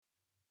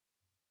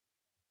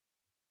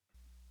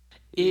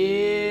If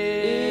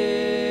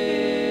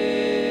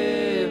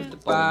the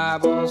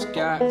Bible's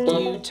got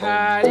you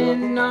tied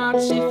in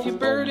knots, if you're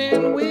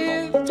burdened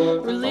with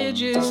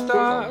religious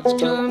thoughts,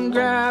 come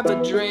grab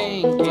a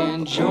drink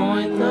and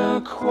join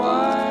the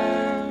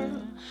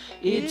choir.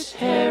 It's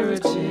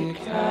Heretic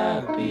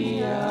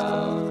Happy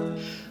Hour.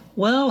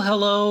 Well,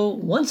 hello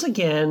once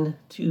again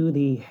to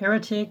the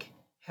Heretic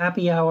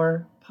Happy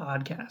Hour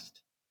podcast.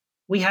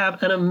 We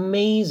have an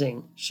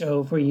amazing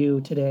show for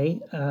you today.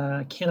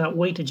 Cannot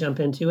wait to jump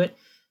into it.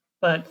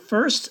 But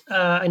first,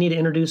 I need to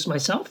introduce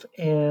myself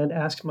and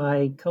ask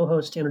my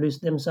co-hosts to introduce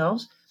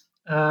themselves.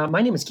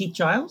 My name is Keith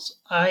Giles.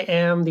 I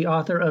am the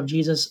author of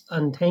Jesus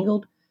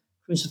Untangled,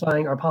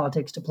 Crucifying Our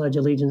Politics to Pledge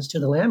Allegiance to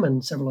the Lamb,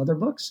 and several other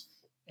books.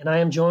 And I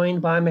am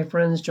joined by my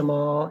friends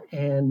Jamal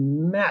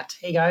and Matt.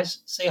 Hey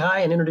guys, say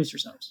hi and introduce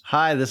yourselves.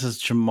 Hi, this is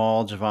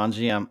Jamal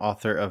Javanji. I'm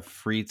author of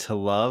Free to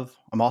Love.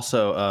 I'm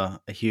also a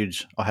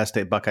huge Ohio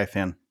State Buckeye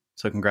fan.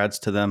 So congrats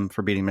to them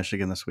for beating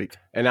Michigan this week.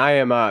 And I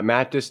am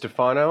Matt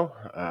DiStefano,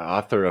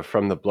 author of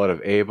From the Blood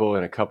of Abel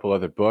and a couple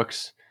other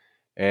books.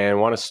 And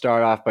want to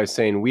start off by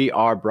saying we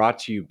are brought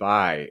to you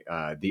by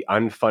the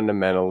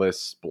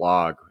Unfundamentalists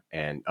blog.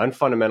 And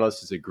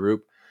Unfundamentalists is a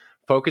group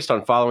focused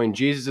on following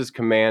Jesus'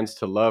 commands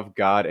to love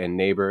God and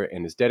neighbor,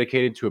 and is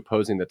dedicated to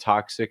opposing the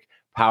toxic,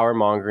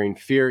 power-mongering,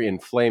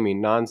 fear-inflaming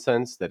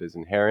nonsense that is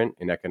inherent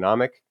in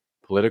economic,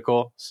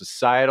 political,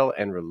 societal,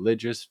 and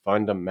religious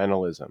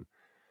fundamentalism.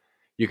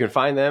 You can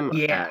find them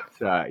at,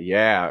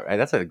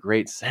 that's a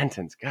great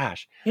sentence.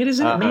 Gosh. It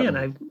is, man,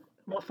 I'm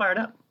all fired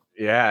up.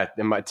 Yeah,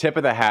 and my tip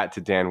of the hat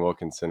to Dan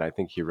Wilkinson. I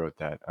think he wrote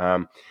that.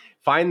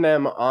 Find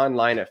them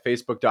online at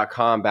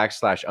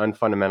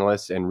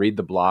facebook.com/unfundamentalists and read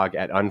the blog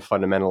at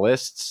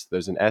Unfundamentalists.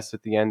 There's an S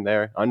at the end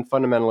there,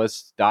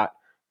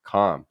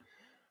 unfundamentalists.com.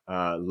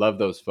 Love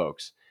those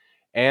folks.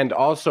 And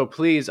also,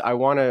 please, I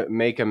want to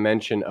make a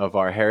mention of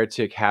our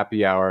Heretic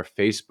Happy Hour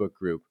Facebook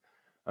group.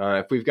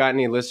 If we've got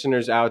any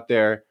listeners out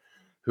there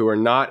who are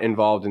not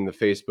involved in the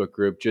Facebook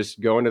group,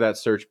 just go into that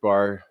search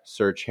bar,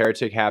 search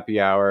Heretic Happy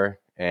Hour,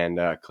 and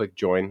click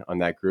join on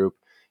that group.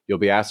 You'll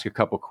be asked a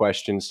couple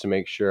questions to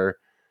make sure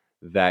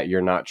that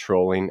you're not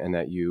trolling and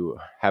that you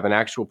have an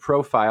actual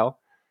profile.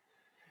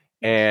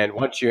 And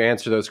once you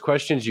answer those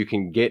questions, you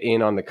can get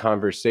in on the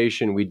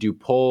conversation. We do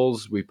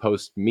polls, we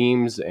post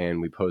memes, and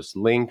we post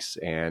links.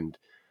 And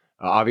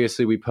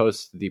obviously, we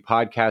post the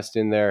podcast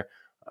in there.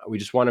 We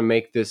just want to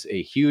make this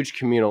a huge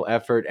communal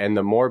effort. And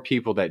the more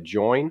people that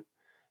join,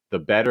 the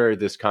better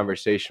this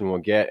conversation will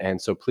get.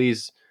 And so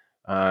please,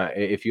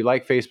 if you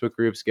like Facebook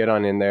groups, get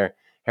on in there.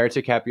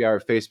 Heretic Happy Hour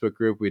Facebook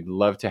group. We'd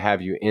love to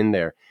have you in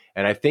there.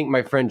 And I think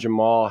my friend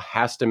Jamal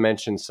has to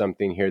mention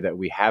something here that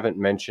we haven't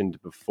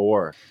mentioned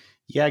before.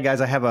 Yeah,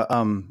 guys, I have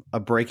a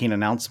breaking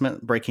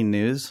announcement, breaking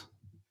news.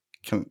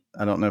 I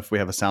don't know if we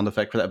have a sound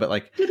effect for that, but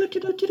like, yeah,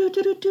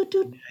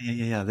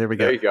 there we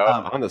go. There you go.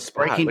 On the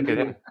spot. Breaking Look at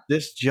him.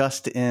 This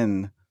just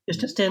in.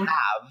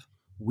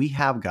 We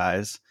have,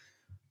 guys,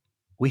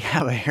 we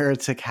have a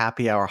Heretic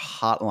Happy Hour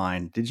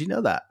hotline. Did you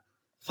know that?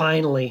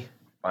 Finally,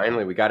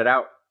 we got it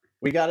out.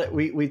 We got it.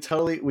 We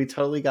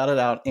totally got it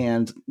out.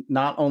 And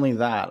not only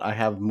that, I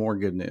have more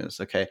good news.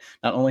 Okay.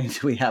 Not only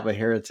do we have a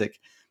Heretic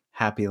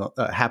Happy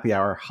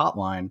Hour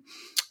hotline,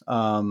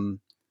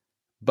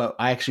 but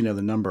I actually know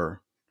the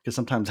number, because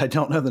sometimes I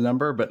don't know the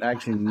number, but I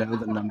actually know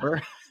the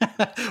number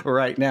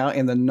right now.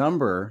 And the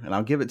number, and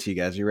I'll give it to you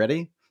guys. You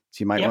ready?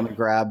 So you might want to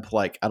grab,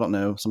 like, I don't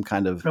know, some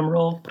kind of drum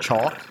roll,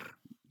 chalk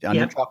on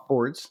your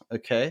chalkboards.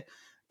 Okay.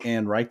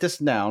 And write this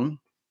down.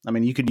 I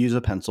mean, you could use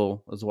a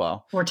pencil as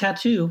well. Or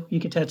tattoo.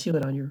 You could tattoo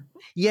it on your...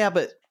 Yeah,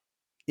 but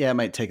it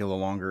might take a little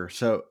longer.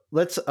 So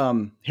let's,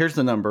 here's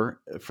the number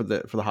for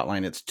the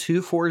hotline. It's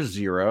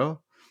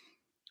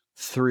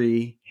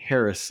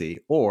 240-3-HERESY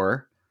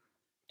or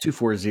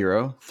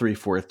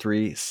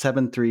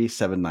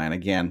 240-343-7379.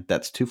 Again,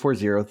 that's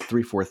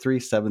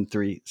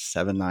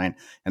 240-343-7379.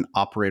 And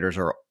operators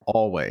are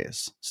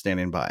always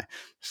standing by.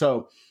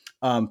 So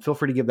feel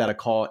free to give that a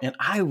call. And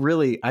I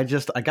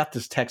got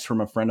this text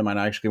from a friend of mine.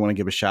 I actually want to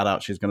give a shout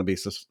out. She's going to be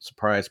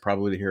surprised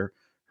probably to hear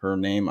her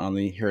name on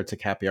the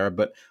Heretic Happy Hour,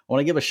 but I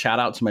want to give a shout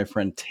out to my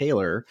friend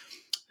Taylor,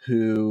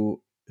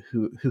 who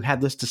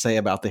had this to say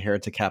about the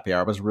Heretic Happy Hour.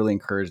 I was really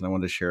encouraged and I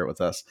wanted to share it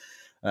with us.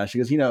 She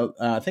goes,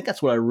 I think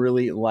that's what I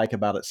really like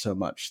about it so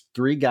much.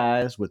 3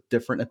 guys with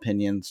different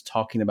opinions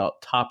talking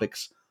about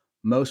topics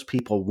most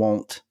people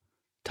won't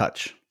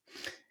touch.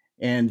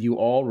 And you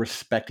all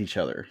respect each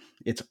other.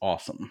 It's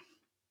awesome.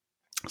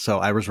 So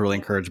I was really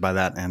encouraged by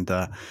that. And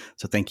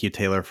so thank you,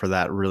 Taylor, for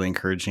that really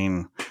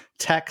encouraging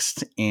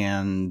text.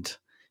 And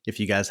if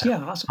you guys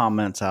have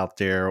comments out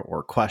there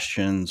or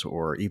questions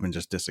or even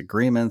just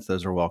disagreements,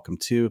 those are welcome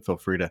too. Feel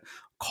free to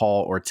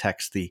call or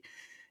text the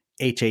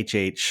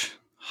HHH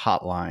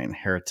hotline,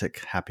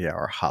 Heretic Happy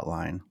Hour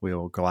hotline. We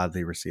will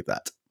gladly receive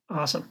that.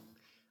 Awesome.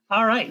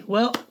 All right.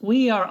 Well,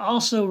 we are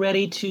also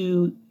ready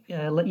to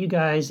let you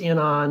guys in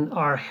on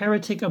our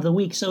Heretic of the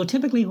Week. So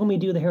typically when we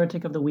do the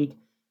Heretic of the Week,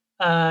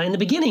 in the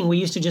beginning, we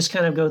used to just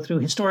kind of go through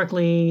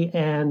historically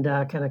and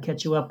kind of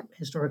catch you up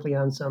historically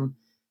on some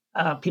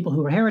people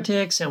who were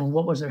heretics and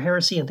what was their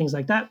heresy and things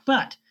like that.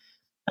 But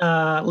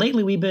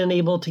lately, we've been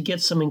able to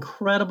get some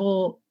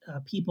incredible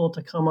people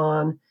to come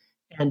on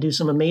and do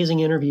some amazing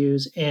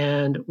interviews.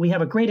 And we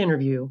have a great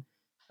interview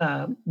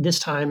this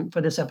time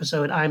for this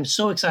episode. I'm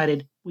so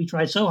excited. We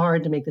tried so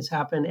hard to make this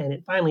happen, and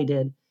it finally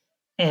did.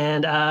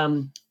 And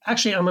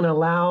actually, I'm going to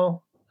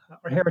allow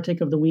our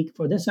heretic of the week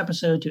for this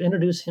episode to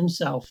introduce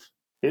himself.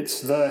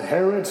 It's the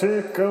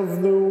Heretic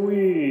of the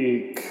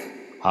Week.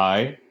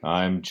 Hi,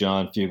 I'm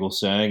John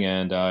Fugelsang,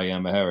 and I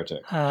am a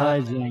heretic. Hi,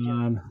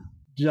 John.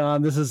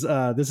 John, this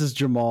is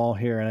Jamal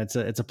here, and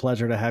it's a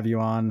pleasure to have you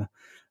on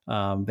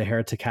the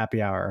Heretic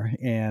Happy Hour.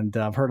 And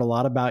I've heard a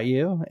lot about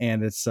you,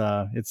 and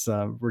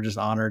we're just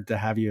honored to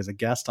have you as a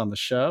guest on the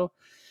show.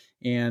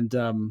 And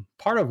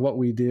part of what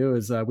we do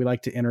is we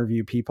like to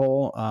interview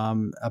people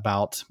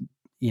about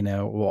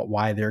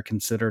why they're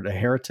considered a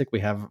heretic.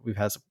 We've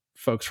had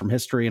folks from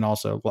history and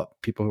also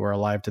people who are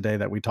alive today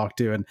that we talk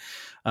to, and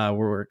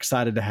we're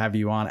excited to have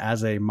you on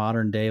as a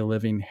modern day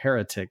living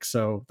heretic.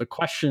 So the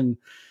question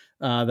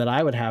that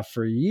I would have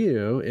for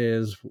you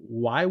is,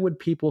 why would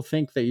people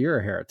think that you're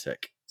a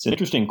heretic? It's an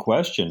interesting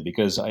question,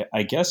 because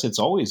I guess it's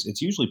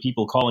usually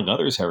people calling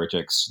others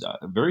heretics.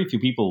 Very few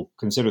people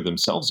consider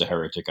themselves a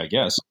heretic, I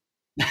guess.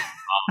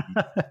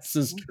 This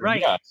is true.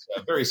 Right. Yeah, it's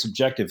a very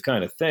subjective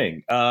kind of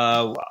thing.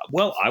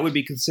 Well, I would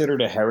be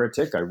considered a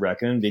heretic, I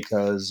reckon,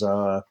 because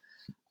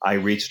I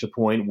reached a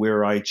point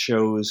where I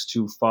chose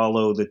to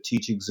follow the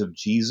teachings of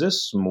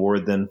Jesus more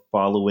than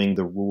following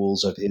the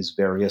rules of his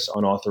various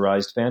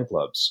unauthorized fan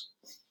clubs.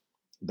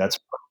 That's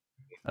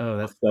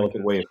that's a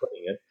delicate way of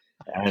putting it.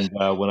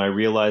 And when I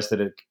realized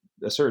that at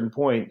a certain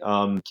point,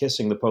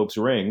 kissing the Pope's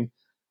ring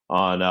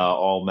on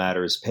all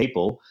matters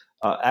papal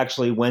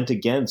actually went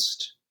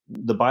against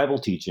the Bible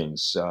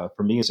teachings.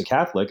 For me as a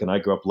Catholic, and I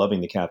grew up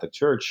loving the Catholic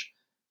Church,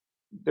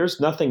 there's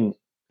nothing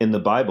in the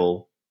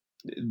Bible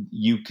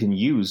you can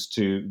use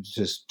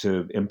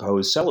to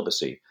impose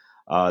celibacy.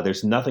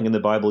 There's nothing in the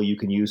Bible you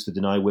can use to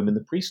deny women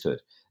the priesthood.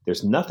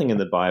 There's nothing in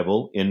the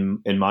Bible, in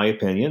my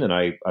opinion, and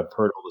I've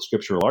heard all the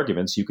scriptural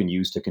arguments, you can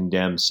use to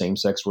condemn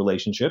same-sex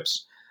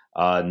relationships.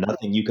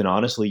 Nothing you can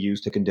honestly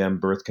use to condemn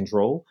birth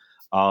control.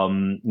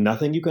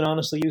 Nothing you can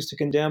honestly use to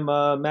condemn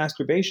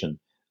masturbation.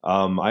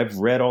 I've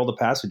read all the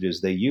passages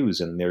they use,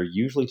 and they're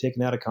usually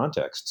taken out of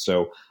context.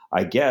 So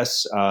I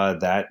guess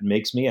that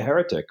makes me a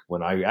heretic,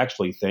 when I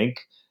actually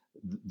think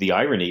the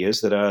irony is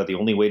that the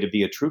only way to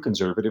be a true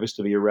conservative is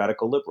to be a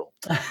radical liberal.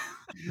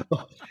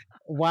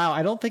 Wow,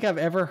 I don't think I've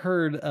ever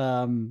heard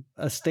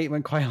a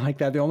statement quite like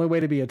that. The only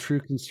way to be a true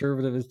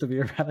conservative is to be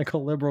a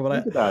radical liberal.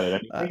 But think about it. I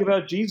mean, think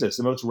about Jesus,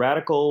 the most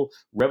radical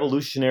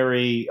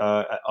revolutionary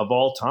of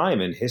all time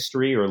in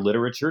history or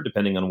literature,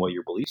 depending on what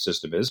your belief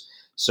system is.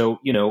 So,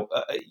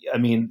 I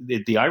mean,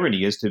 the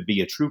irony is, to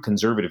be a true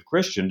conservative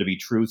Christian, to be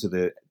true to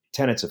the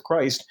tenets of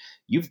Christ,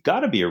 you've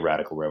got to be a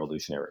radical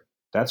revolutionary.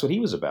 That's what he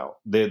was about.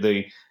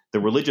 The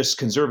religious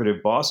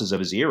conservative bosses of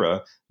his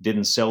era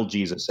didn't sell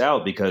Jesus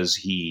out because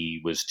he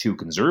was too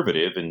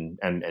conservative and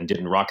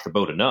didn't rock the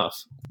boat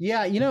enough.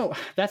 Yeah,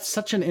 that's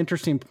such an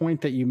interesting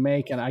point that you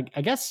make. And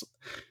I guess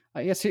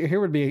here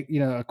would be,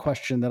 a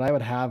question that I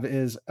would have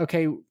is,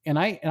 okay, and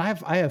I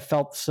have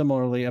felt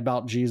similarly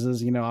about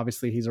Jesus.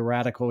 Obviously he's a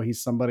radical.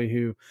 He's somebody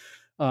who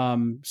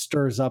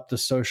stirs up the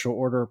social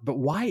order. But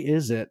why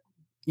is it,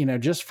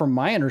 just from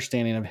my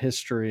understanding of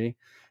history,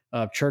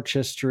 of church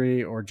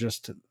history, or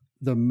just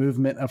the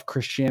movement of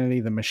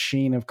Christianity, the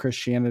machine of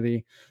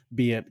Christianity,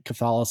 be it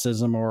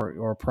Catholicism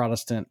or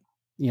Protestant,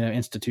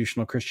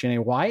 institutional Christianity,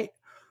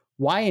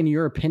 why, in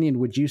your opinion,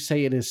 would you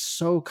say it is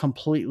so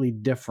completely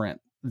different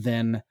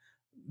than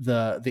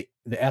the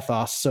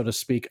ethos, so to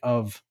speak,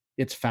 of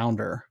its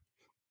founder?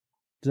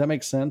 Does that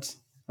make sense?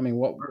 I mean,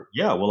 what?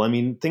 Yeah, well, I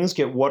mean, things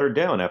get watered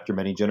down after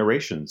many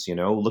generations.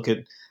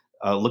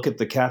 Look at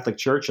the Catholic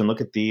Church and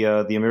look at the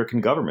American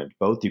government.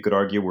 Both, you could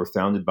argue, were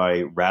founded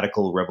by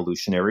radical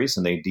revolutionaries,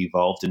 and they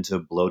devolved into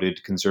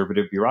bloated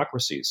conservative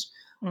bureaucracies.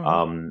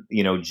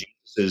 Mm-hmm.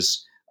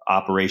 Jesus'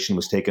 operation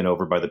was taken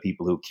over by the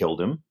people who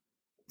killed him.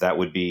 That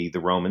would be the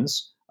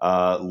Romans.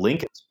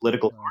 Lincoln's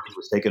political party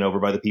was taken over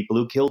by the people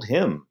who killed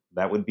him.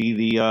 That would be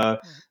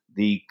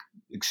the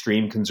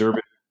extreme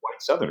conservative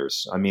white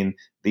Southerners. I mean,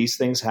 these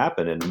things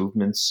happen, and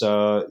movements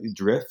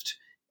drift,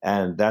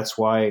 and that's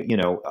why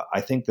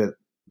I think that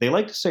they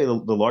like to say the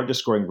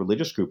largest growing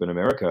religious group in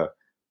America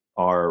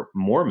are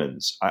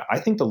Mormons. I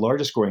think the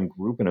largest growing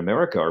group in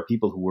America are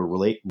people who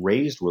were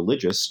raised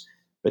religious,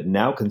 but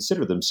now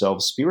consider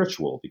themselves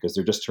spiritual because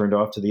they're just turned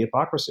off to the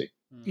hypocrisy.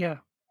 Yeah.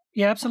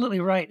 Yeah, absolutely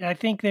right. I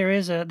think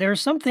there's a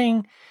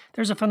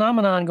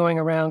phenomenon going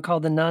around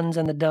called the nuns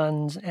and the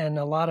duns, and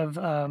a lot of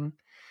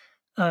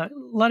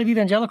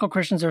evangelical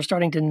Christians are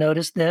starting to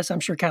notice this. I'm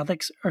sure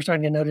Catholics are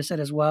starting to notice it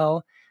as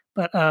well.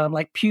 But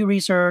like Pew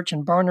Research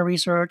and Barna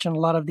Research and a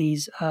lot of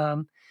these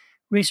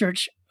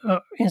research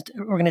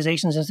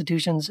organizations,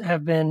 institutions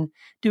have been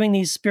doing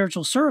these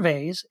spiritual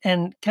surveys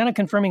and kind of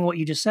confirming what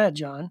you just said,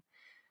 John,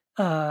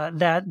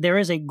 that there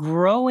is a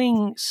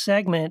growing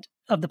segment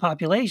of the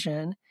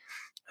population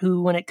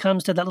who, when it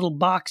comes to that little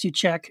box you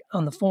check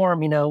on the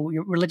form,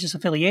 your religious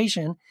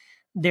affiliation,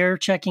 they're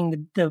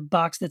checking the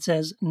box that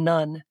says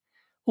none,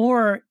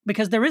 or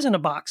because there isn't a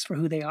box for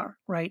who they are,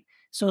 right?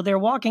 So they're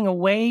walking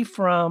away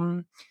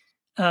from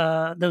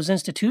those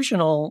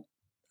institutional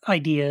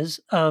ideas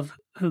of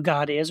who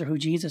God is or who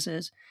Jesus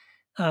is.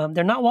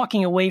 They're not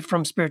walking away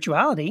from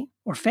spirituality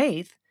or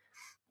faith.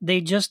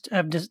 They just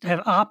have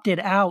opted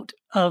out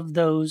of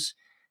those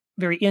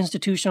very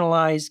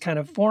institutionalized kind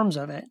of forms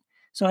of it.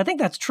 So I think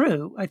that's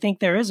true. I think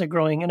there is a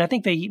growing, and I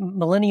think the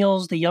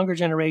millennials, the younger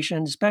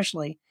generation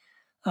especially,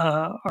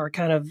 are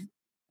kind of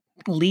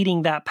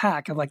leading that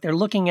pack of like they're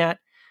looking at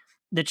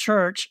the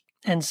church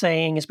and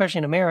saying, especially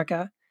in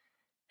America,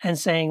 and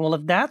saying, well,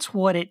 if that's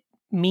what it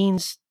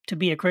means to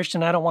be a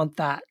Christian, I don't want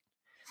that.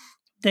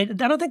 I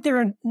don't think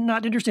they're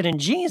not interested in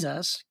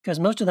Jesus, because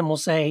most of them will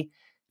say,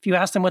 if you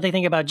ask them what they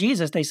think about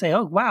Jesus, they say,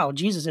 oh, wow,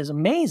 Jesus is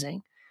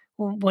amazing.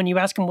 When you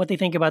ask them what they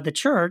think about the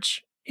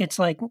church, it's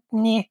like,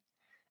 nah,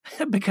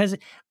 because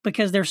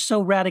they're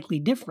so radically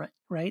different,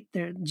 right?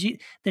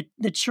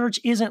 The church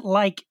isn't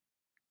like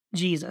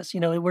Jesus.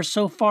 We're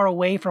so far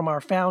away from our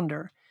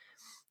founder.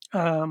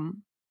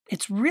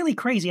 It's really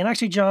crazy. And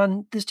actually,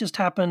 John, this just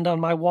happened on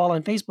my wall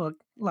on Facebook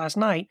last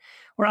night,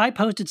 where I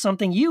posted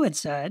something you had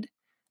said,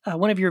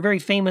 one of your very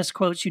famous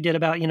quotes you did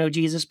about,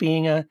 Jesus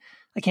being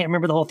I can't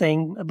remember the whole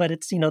thing, but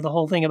it's, the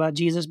whole thing about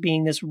Jesus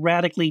being this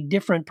radically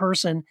different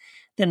person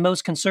than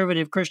most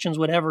conservative Christians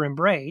would ever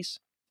embrace.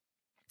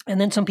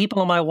 And then some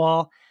people on my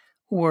wall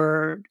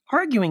were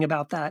arguing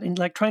about that and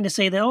like trying to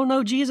say that, oh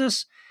no,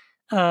 Jesus,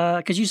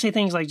 because you say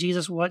things like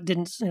Jesus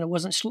wasn't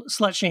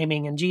slut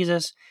shaming, and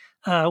Jesus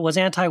was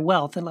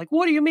anti-wealth, and like,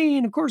 what do you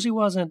mean? Of course he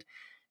wasn't.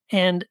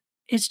 And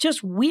it's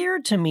just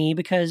weird to me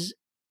because,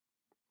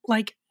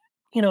 like,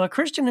 a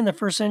Christian in the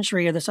first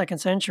century or the second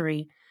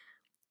century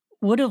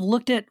would have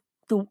looked at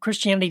the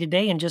Christianity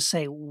today and just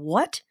say,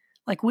 what?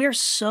 Like, we're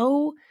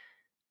so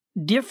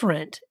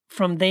different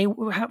from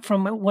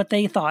what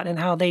they thought and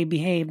how they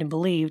behaved and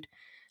believed.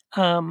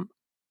 And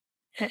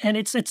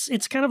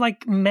it's kind of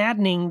like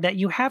maddening that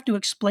you have to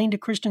explain to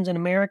Christians in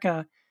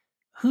America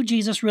who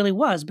Jesus really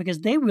was, because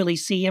they really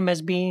see him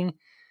as being,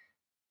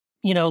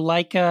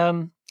 like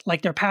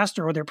their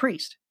pastor or their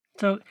priest.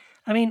 So,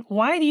 I mean,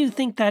 why do you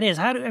think that is?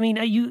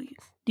 Do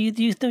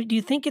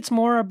you think it's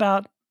more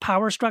about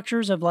power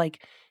structures of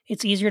like,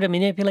 it's easier to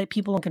manipulate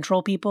people and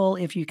control people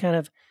if you kind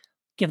of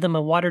give them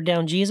a watered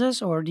down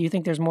Jesus, or do you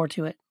think there's more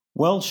to it?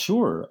 Well,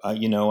 sure.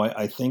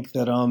 I think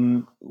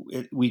that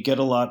we get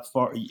a lot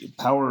far.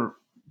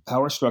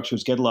 Power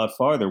structures get a lot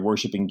farther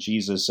worshiping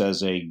Jesus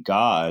as a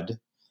god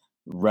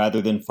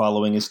rather than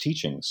following his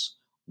teachings,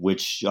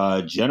 which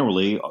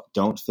generally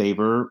don't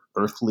favor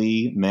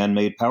earthly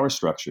man-made power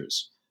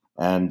structures.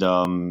 And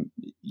I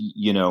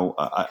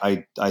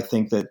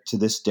think that to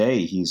this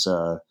day he's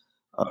a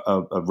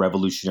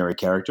revolutionary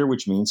character,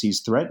 which means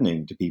he's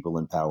threatening to people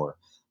in power.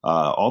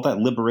 All that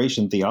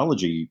liberation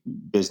theology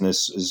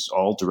business is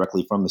all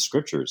directly from the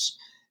scriptures.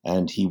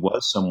 And he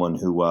was someone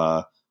who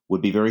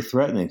would be very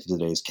threatening to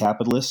today's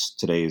capitalists,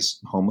 today's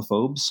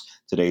homophobes,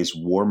 today's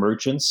war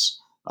merchants.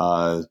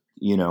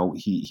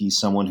 He's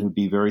someone who'd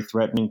be very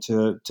threatening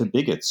to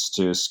bigots,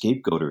 to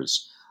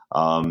scapegoaters,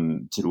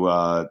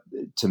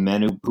 to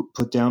men who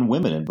put down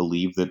women and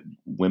believe that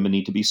women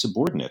need to be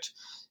subordinate.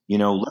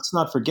 Let's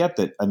not forget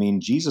that,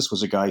 Jesus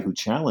was a guy who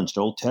challenged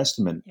Old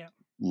Testament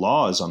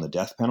laws on the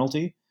death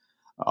penalty,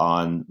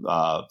 on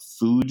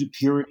food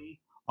purity,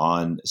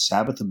 on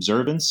Sabbath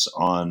observance,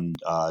 on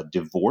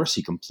divorce.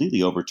 He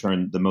completely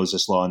overturned the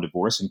Moses law on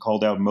divorce and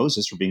called out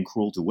Moses for being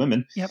cruel to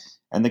women. Yep.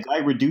 And the guy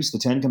reduced the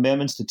 10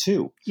 Commandments to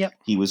 2. Yep.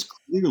 He was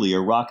clearly a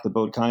rock the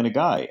boat kind of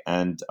guy.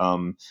 And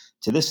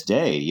to this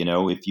day,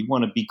 if you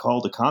want to be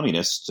called a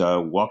communist,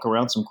 walk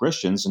around some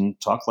Christians and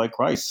talk like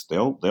Christ.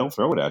 They'll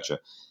throw it at you.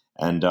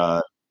 And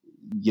I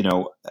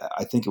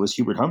think it was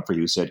Hubert Humphrey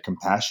who said,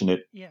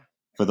 "Compassionate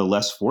for the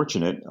less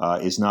fortunate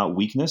is not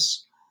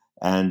weakness,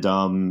 and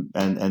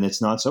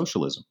it's not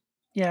socialism."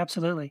 Yeah,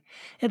 absolutely.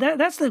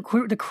 That's the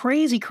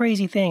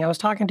crazy thing. I was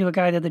talking to a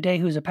guy the other day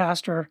who's a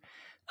pastor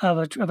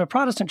of a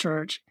Protestant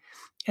church,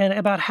 and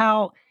about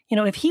how,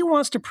 if he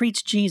wants to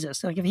preach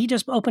Jesus, like if he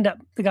just opened up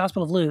the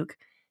Gospel of Luke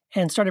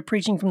and started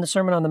preaching from the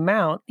Sermon on the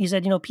Mount, he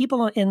said,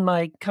 people in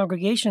my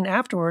congregation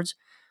afterwards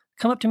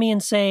come up to me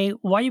and say,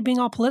 "Why are you being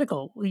all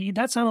political?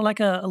 That sounded like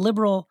a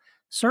liberal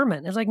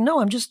sermon." It's like, no,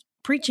 I'm just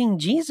preaching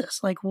Jesus.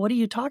 Like, what are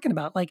you talking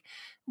about? Like,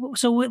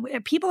 so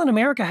people in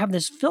America have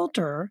this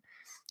filter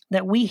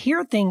that we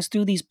hear things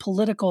through these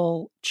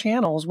political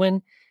channels,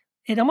 when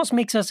it almost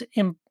makes us,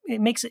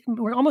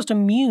 we're almost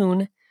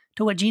immune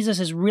to what Jesus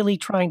is really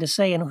trying to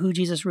say and who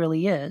Jesus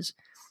really is,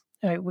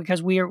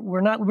 because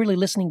we're not really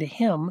listening to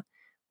him.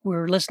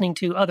 We're listening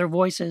to other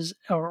voices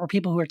or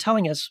people who are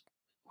telling us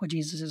what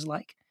Jesus is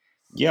like.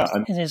 Yeah.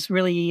 And it's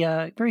really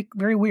very,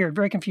 very weird,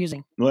 very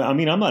confusing. Well, I'm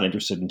not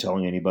interested in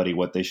telling anybody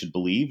what they should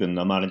believe, and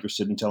I'm not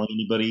interested in telling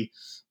anybody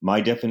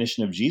my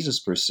definition of Jesus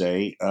per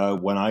se.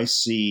 When I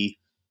see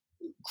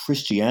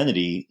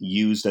Christianity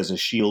used as a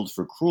shield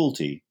for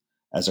cruelty,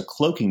 as a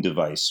cloaking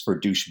device for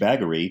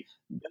douchebaggery,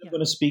 then I'm going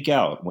to speak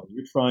out. When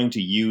you're trying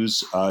to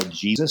use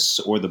Jesus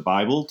or the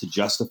Bible to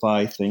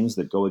justify things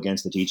that go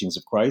against the teachings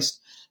of Christ,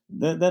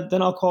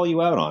 then I'll call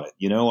you out on it.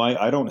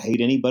 I don't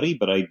hate anybody,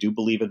 but I do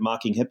believe in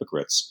mocking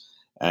hypocrites.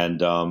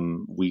 And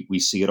we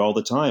see it all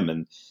the time.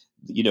 And,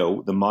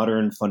 the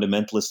modern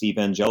fundamentalist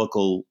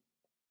evangelical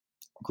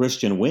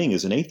Christian wing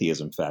is an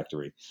atheism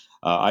factory.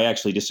 I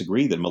actually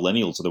disagree that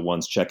millennials are the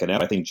ones checking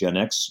out. I think Gen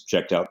X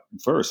checked out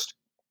first.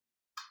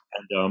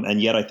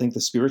 And yet I think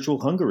the spiritual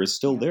hunger is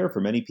still there for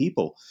many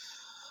people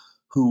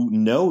who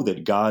know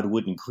that God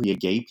wouldn't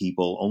create gay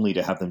people only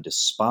to have them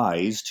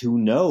despised, who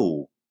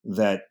know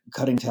that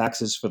cutting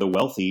taxes for the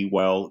wealthy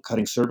while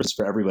cutting service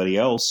for everybody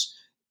else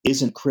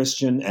isn't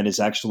Christian and is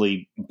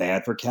actually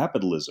bad for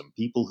capitalism.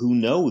 People who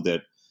know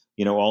that,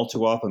 all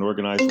too often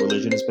organized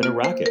religion has been a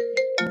racket.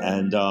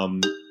 And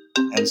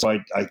so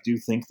I do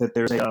think that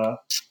there's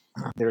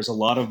a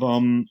lot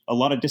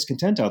of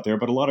discontent out there,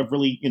 but a lot of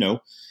really,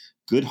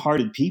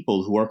 good-hearted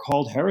people who are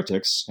called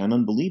heretics and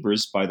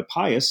unbelievers by the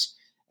pious.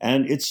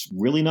 And it's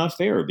really not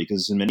fair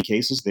because in many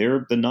cases,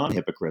 they're the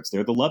non-hypocrites.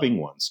 They're the loving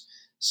ones.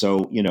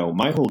 So,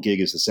 my whole gig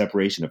is the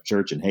separation of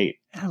church and hate.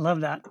 I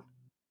love that.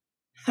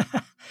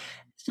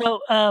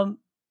 So,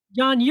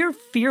 John, you're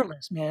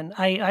fearless, man.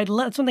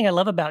 Something I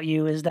love about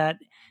you is that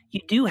you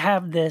do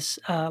have this,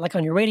 like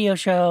on your radio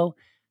show.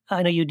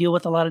 I know you deal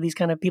with a lot of these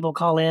kind of people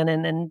call in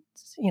and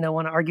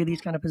want to argue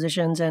these kind of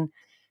positions. And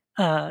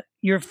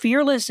you're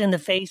fearless in the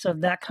face of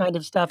that kind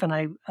of stuff. And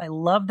I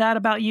love that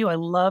about you. I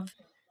love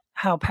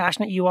how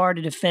passionate you are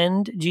to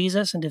defend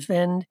Jesus and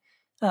defend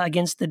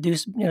against the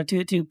douche,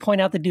 to point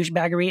out the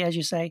douchebaggery, as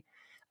you say.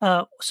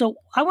 So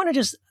I want to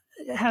just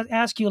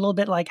ask you a little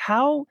bit, like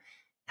how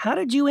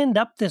did you end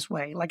up this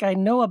way? Like, I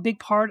know a big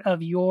part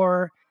of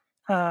your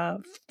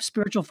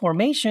spiritual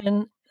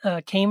formation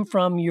came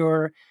from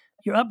your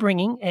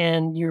upbringing,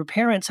 and your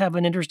parents have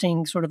an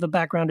interesting sort of a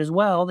background as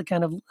well that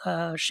kind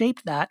of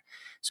shaped that.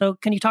 So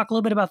can you talk a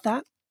little bit about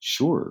that?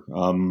 Sure.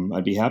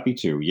 I'd be happy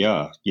to.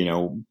 Yeah.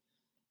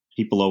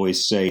 People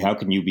always say, how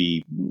can you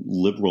be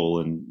liberal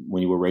and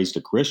when you were raised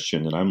a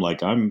Christian? And I'm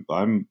like, I'm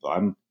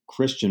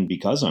Christian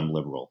because I'm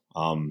liberal.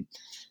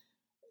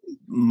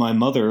 My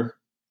mother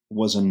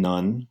was a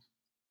nun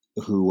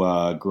who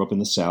grew up in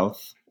the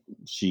South.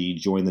 She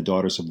joined the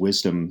Daughters of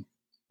Wisdom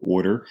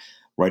order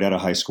right out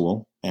of high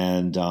school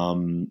and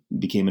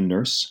became a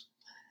nurse.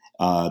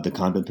 The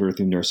convent put her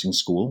through nursing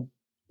school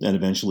and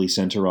eventually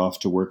sent her off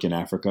to work in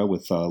Africa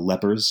with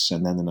lepers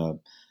and then in a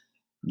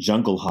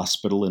jungle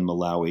hospital in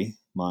Malawi.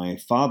 My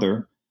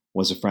father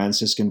was a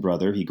Franciscan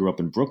brother. He grew up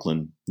in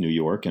Brooklyn, New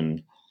York,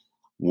 and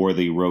wore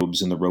the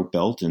robes and the rope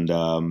belt. And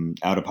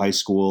out of high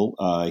school,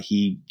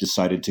 he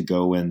decided to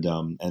go and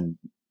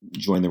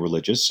join the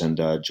religious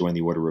and join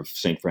the Order of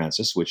St.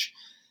 Francis, which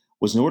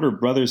was an order of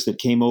brothers that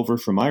came over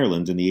from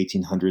Ireland in the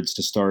 1800s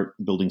to start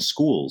building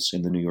schools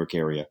in the New York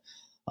area.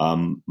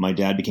 My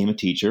dad became a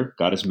teacher,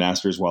 got his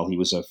master's while he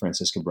was a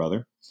Franciscan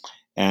brother.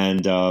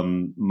 And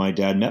my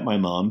dad met my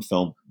mom,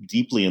 fell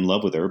deeply in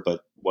love with her,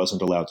 but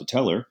wasn't allowed to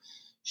tell her.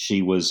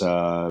 She was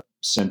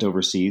sent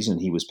overseas, and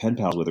he was pen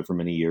pals with her for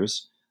many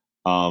years.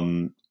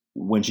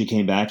 When she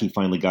came back, he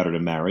finally got her to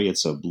marry.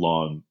 It's a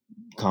long,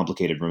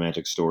 complicated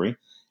romantic story.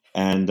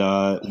 And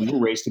we were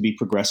raised to be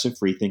progressive,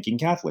 free-thinking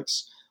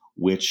Catholics,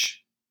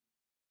 which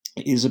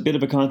is a bit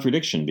of a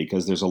contradiction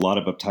because there's a lot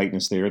of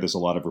uptightness there. There's a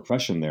lot of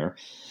repression there.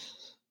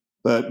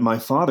 But my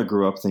father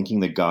grew up thinking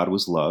that God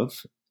was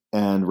love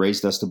and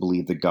raised us to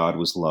believe that God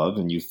was love.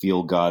 And you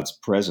feel God's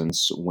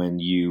presence when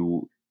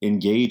you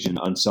engage in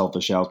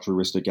unselfish,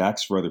 altruistic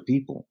acts for other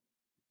people.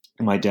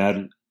 My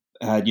dad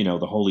had,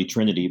 the Holy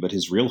Trinity, but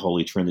his real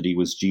Holy Trinity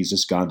was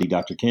Jesus, Gandhi,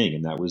 Dr. King.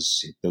 And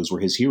those were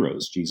his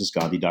heroes, Jesus,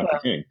 Gandhi, Dr.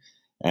 King.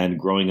 And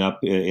growing up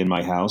in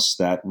my house,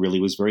 that really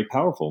was very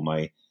powerful.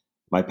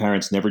 My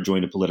parents never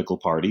joined a political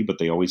party, but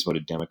they always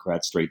voted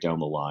Democrat straight down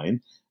the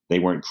line. They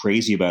weren't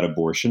crazy about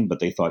abortion, but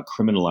they thought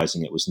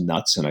criminalizing it was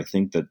nuts. And I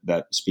think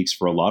that speaks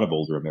for a lot of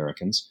older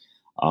Americans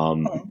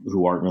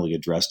who aren't really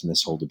addressed in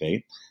this whole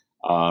debate.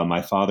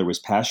 My father was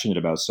passionate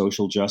about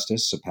social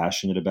justice,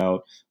 passionate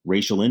about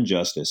racial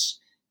injustice.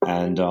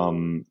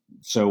 And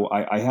so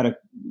I had an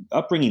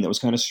upbringing that was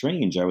kind of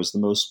strange. I was the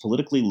most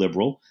politically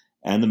liberal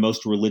and the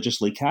most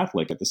religiously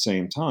Catholic at the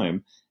same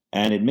time.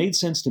 And it made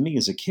sense to me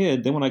as a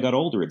kid. Then when I got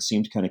older, it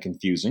seemed kind of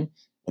confusing.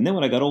 And then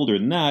when I got older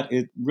than that,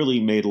 it really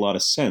made a lot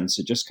of sense.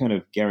 It just kind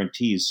of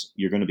guarantees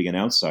you're going to be an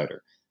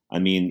outsider. I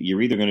mean,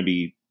 you're either going to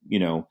be,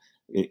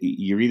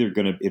 you're either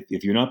going to,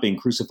 if you're not being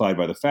crucified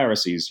by the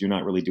Pharisees, you're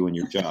not really doing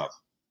your job.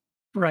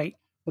 Right.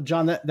 Well,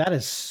 John, that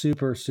is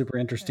super, super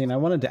interesting. I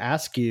wanted to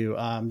ask you,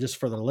 just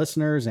for the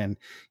listeners, and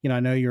I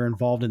know you're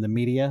involved in the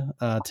media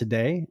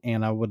today,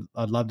 and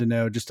I'd love to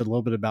know just a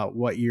little bit about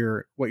what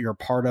you're a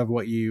part of,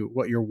 what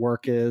your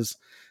work is,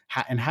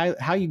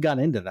 how you got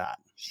into that.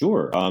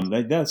 Sure,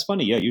 that's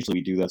funny. Yeah, usually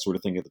we do that sort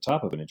of thing at the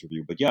top of an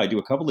interview, but yeah, I do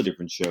a couple of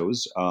different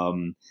shows.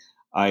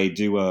 I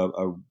do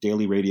a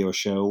daily radio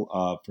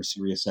show for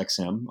Sirius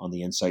XM on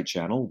the Insight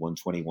Channel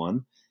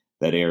 121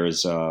 that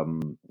airs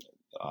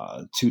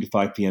 2 to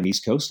 5 p.m.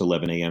 East Coast,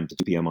 11 a.m. to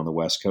 2 p.m. on the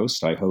West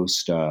Coast. I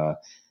host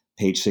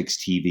Page Six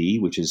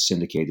TV, which is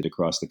syndicated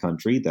across the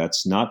country.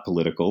 That's not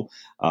political.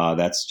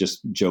 That's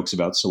just jokes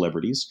about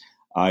celebrities.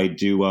 I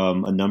do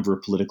a number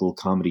of political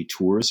comedy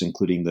tours,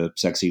 including the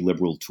Sexy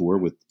Liberal Tour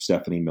with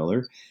Stephanie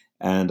Miller.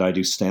 And I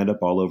do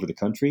stand-up all over the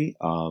country.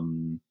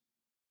 My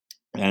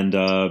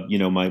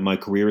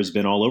career has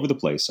been all over the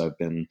place. I've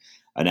been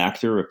an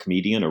actor, a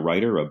comedian, a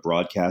writer, a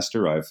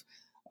broadcaster. I've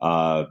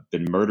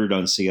been murdered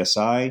on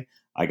CSI.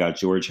 I got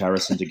George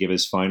Harrison to give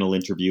his final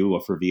interview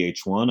for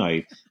VH1.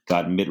 I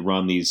got Mitt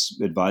Romney's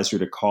advisor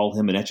to call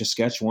him an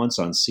Etch-a-Sketch once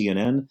on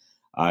CNN.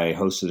 I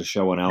hosted a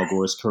show on Al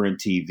Gore's Current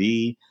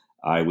TV.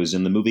 I was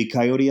in the movie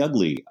Coyote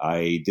Ugly.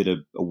 I did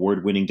an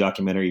award-winning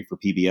documentary for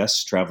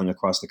PBS traveling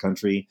across the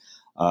country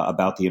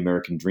about the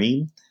American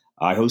dream.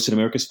 I hosted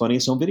America's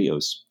Funniest Home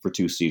Videos for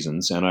 2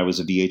 seasons, and I was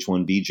a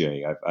VH1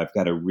 VJ. I've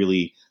got a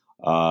really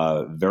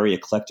very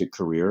eclectic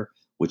career,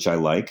 which I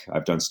like.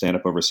 I've done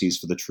stand-up overseas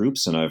for the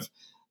troops, and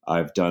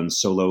I've done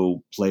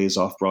solo plays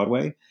off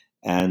Broadway.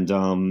 And,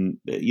 in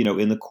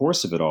the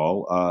course of it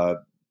all,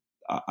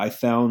 I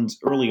found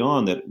early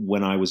on that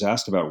when I was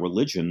asked about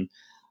religion,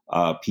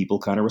 people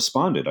kind of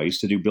responded. I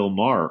used to do Bill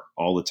Maher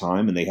all the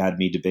time, and they had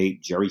me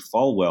debate Jerry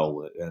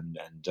Falwell and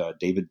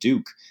David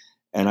Duke.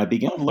 And I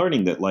began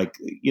learning that,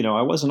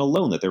 I wasn't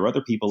alone, that there are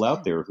other people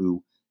out there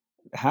who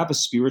have a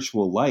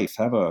spiritual life,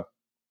 have a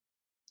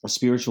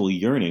spiritual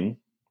yearning,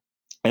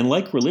 and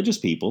like religious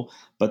people,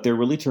 but they're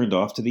really turned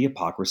off to the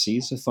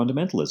hypocrisies of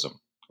fundamentalism,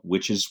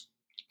 which is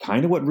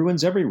kind of what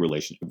ruins every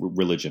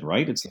religion,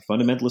 right? It's the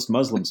fundamentalist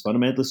Muslims,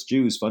 fundamentalist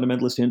Jews,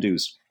 fundamentalist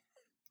Hindus.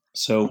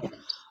 So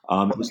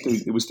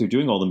it was through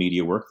doing all the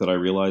media work that I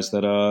realized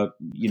that,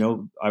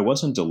 I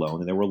wasn't alone,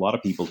 and there were a lot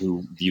of people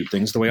who viewed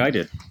things the way I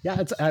did.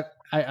 Yeah,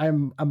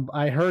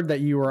 I heard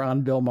that you were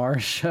on Bill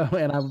Maher's show,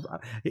 and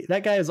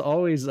that guy has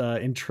always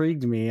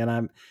intrigued me. And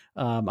I'm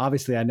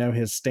obviously I know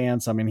his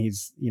stance. I mean,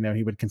 he's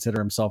he would consider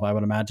himself, I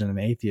would imagine, an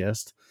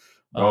atheist.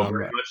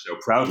 Very much so.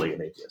 Proudly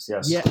an atheist.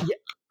 Yes. Yeah.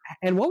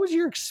 And what was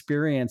your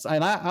experience?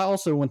 And I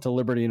also went to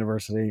Liberty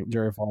University,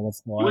 Jerry Falwell.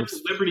 You went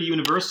to Liberty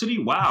University?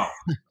 Wow.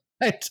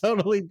 I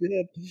totally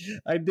did.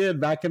 I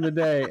did back in the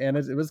day, and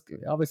it was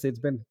obviously it's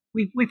been.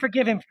 We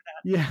forgive him for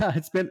that. Yeah,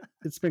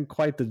 it's been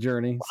quite the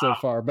journey so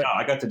far. But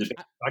I got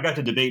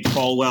to debate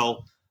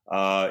Falwell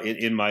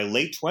in my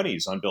late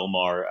 20s on Bill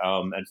Maher,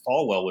 and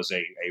Falwell was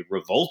a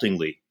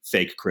revoltingly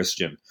fake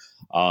Christian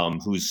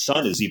whose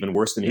son is even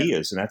worse than he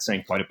is, and that's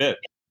saying quite a bit.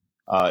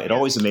 It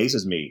always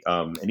amazes me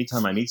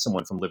anytime I meet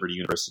someone from Liberty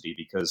University,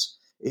 because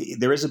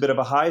there is a bit of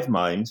a hive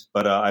mind,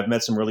 but I've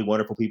met some really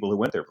wonderful people who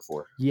went there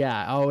before.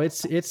 Yeah. Oh,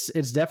 it's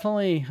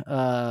definitely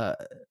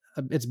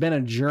it's been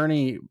a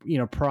journey,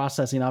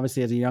 processing,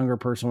 obviously, as a younger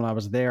person when I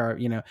was there.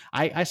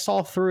 I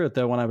saw through it,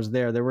 though. When I was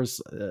there, there was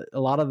a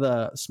lot of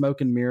the smoke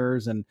and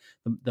mirrors and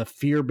the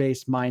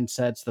fear-based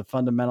mindsets, the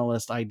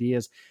fundamentalist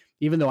ideas.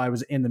 Even though I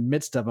was in the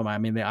midst of them, I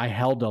mean, I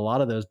held a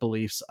lot of those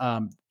beliefs.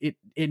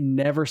 It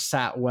never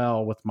sat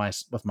well with my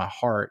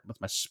heart,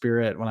 with my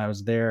spirit when I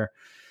was there.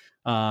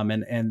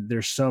 And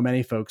there's so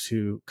many folks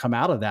who come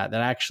out of that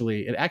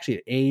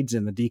actually aids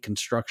in the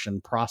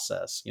deconstruction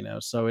process,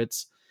 so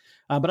it's,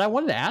 but I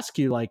wanted to ask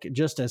you,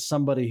 just as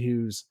somebody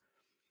who's,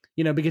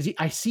 because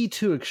I see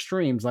two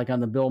extremes, like on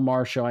the Bill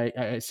Maher show,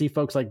 I see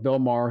folks like Bill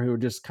Maher who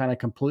just kind of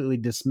completely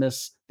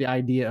dismiss the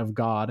idea of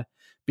God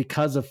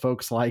because of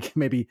folks like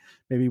maybe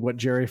what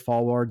Jerry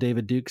Falwell or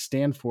David Duke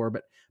stand for.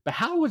 But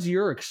how was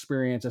your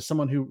experience as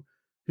someone who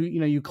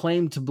you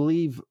claim to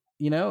believe,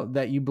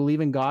 that you believe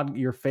in God,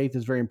 your faith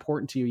is very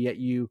important to you, yet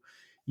you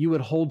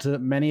would hold to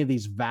many of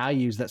these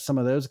values that some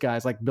of those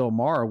guys like Bill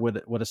Maher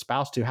would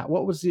espouse to.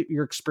 What was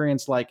your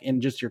experience like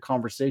in just your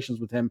conversations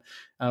with him?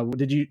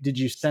 Did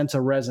you sense a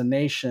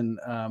resonation?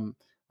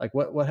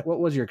 What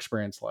was your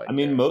experience like? I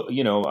mean,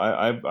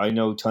 I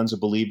know tons of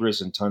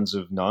believers and tons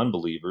of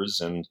non-believers,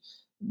 and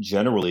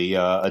generally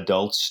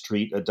adults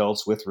treat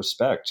adults with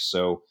respect.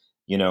 So,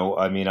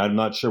 I mean, I'm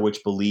not sure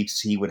which beliefs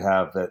he would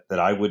have that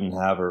I wouldn't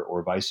have,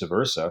 or vice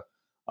versa.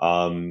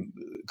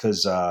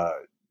 Because I'm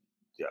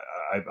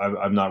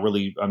not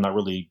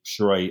really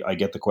sure I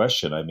get the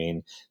question. I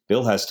mean,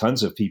 Bill has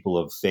tons of people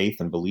of faith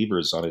and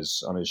believers on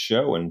his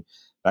show, and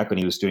back when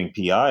he was doing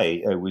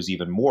PI, it was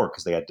even more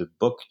because they had to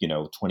book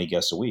 20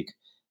 guests a week.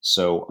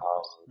 So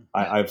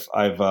I've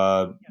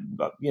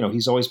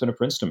he's always been a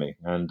prince to me,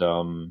 and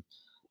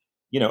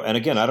and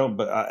again,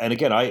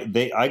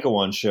 I go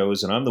on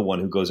shows and I'm the one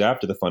who goes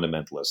after the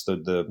fundamentalists,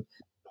 the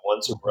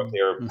ones who are up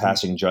there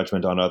passing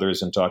judgment on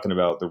others and talking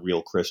about the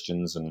real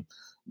Christians and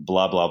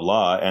blah, blah,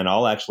 blah. And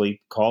I'll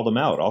actually call them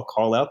out. I'll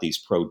call out these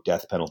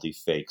pro-death penalty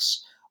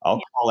fakes. I'll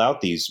call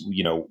out these,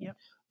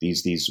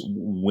 these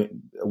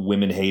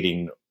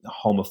women-hating,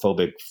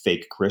 homophobic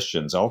fake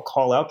Christians. I'll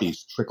call out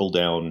these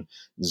trickle-down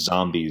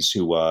zombies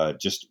who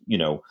just,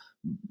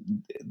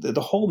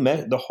 the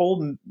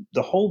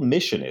whole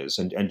mission is,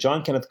 and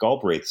John Kenneth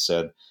Galbraith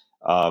said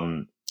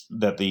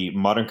that the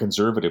modern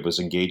conservative was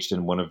engaged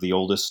in one of the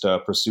oldest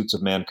pursuits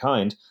of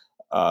mankind,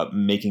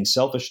 making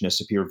selfishness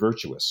appear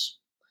virtuous.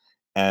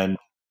 And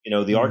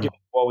The argument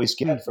you always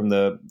get from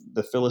the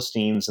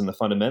Philistines and the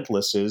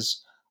fundamentalists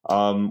is,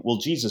 well,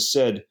 Jesus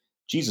said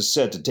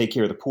to take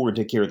care of the poor and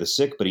take care of the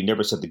sick, but he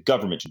never said the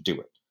government should do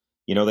it.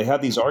 They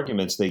have these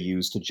arguments they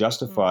use to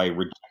justify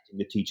rejecting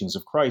the teachings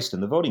of Christ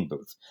in the voting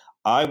booth.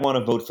 I want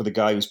to vote for the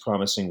guy who's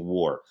promising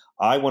war.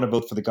 I want to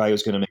vote for the guy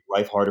who's going to make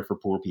life harder for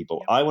poor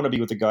people. I want to be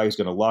with the guy who's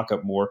going to lock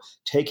up more,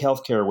 take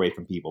health care away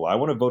from people. I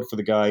want to vote for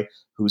the guy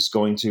who's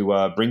going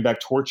to bring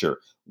back torture.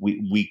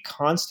 We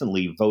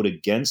constantly vote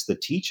against the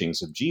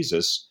teachings of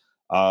Jesus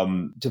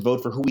to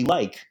vote for who we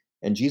like.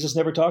 And Jesus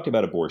never talked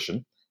about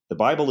abortion. The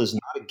Bible is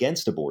not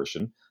against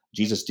abortion.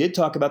 Jesus did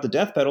talk about the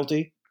death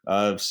penalty.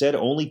 Said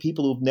only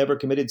people who've never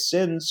committed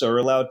sins are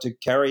allowed to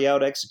carry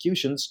out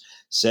executions.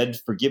 Said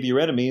forgive your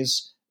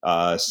enemies.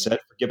 Said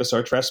forgive us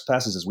our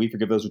trespasses as we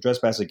forgive those who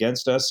trespass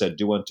against us. Said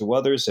do unto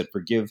others. Said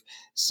forgive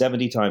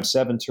 70 times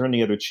 7. Turn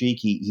the other cheek.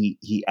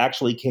 He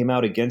actually came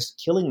out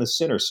against killing the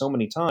sinner so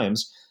many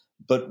times,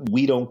 but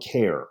we don't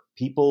care.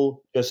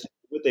 People just do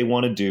what they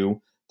want to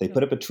do. They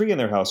put up a tree in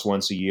their house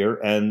once a year,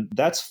 and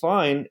that's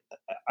fine.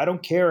 I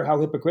don't care how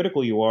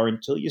hypocritical you are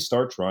until you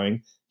start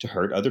trying to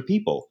hurt other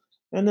people.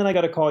 And then I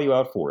got to call you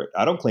out for it.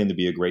 I don't claim to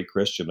be a great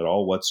Christian at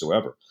all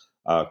whatsoever.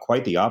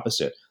 Quite the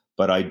opposite.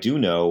 But I do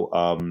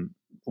know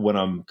when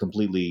I'm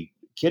completely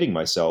kidding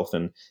myself.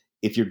 And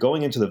if you're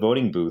going into the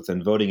voting booth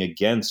and voting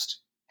against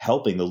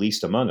helping the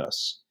least among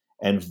us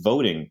and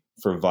voting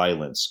for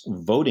violence,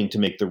 voting to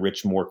make the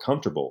rich more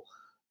comfortable,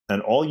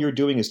 and all you're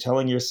doing is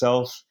telling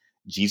yourself,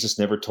 Jesus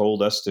never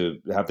told us to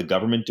have the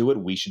government do it.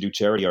 We should do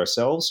charity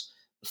ourselves.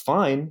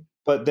 Fine.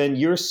 But then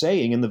you're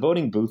saying in the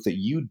voting booth that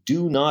you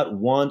do not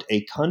want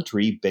a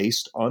country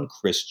based on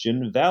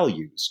Christian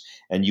values,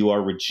 and you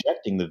are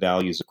rejecting the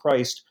values of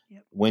Christ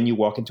when you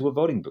walk into a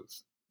voting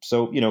booth.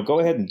 So, go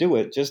ahead and do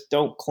it. Just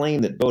don't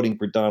claim that voting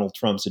for Donald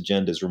Trump's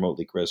agenda is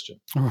remotely Christian.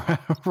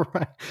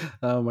 Right.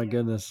 Oh, my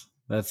goodness.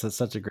 That's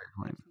such a great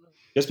point.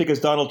 Just because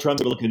Donald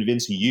Trump will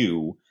convince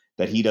you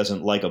that he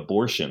doesn't like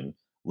abortion,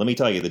 let me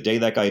tell you, the day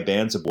that guy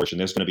bans abortion,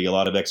 there's going to be a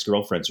lot of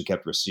ex-girlfriends who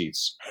kept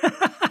receipts.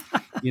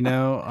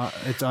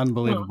 It's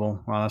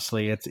unbelievable.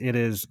 Honestly, it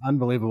is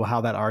unbelievable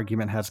how that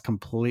argument has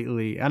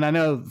completely. And I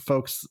know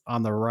folks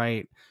on the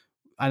right,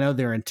 I know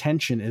their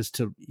intention is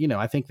to,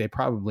 I think they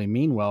probably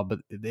mean well, but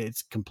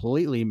it's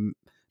completely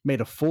made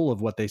a fool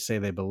of what they say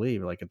they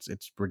believe. Like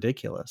it's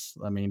ridiculous.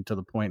 I mean, to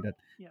the point that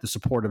the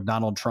support of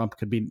Donald Trump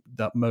could be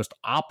the most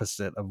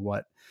opposite of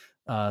what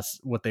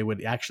they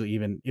would actually,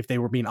 even if they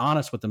were being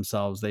honest with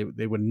themselves, they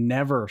would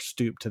never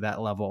stoop to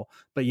that level.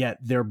 But yet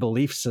their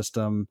belief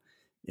system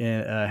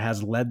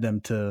has led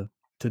them to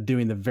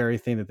doing the very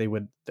thing that they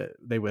would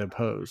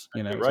oppose.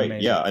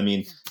 Right? Yeah. I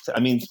mean,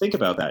 think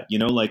about that.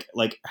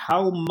 Like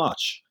how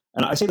much,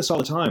 and I say this all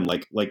the time.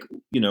 Like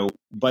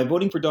by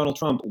voting for Donald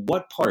Trump,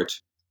 what part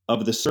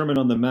of the Sermon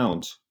on the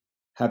Mount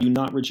have you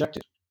not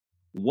rejected?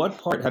 What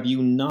part have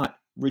you not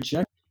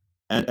rejected?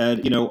 And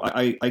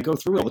I go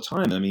through it all the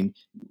time. I mean,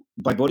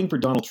 by voting for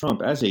Donald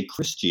Trump as a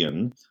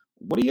Christian,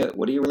 what are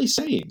you really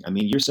saying? I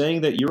mean, you're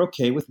saying that you're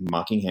okay with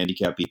mocking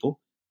handicapped people.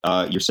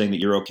 You're saying that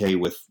you're okay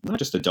with not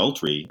just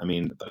adultery,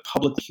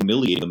 publicly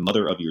humiliating the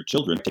mother of your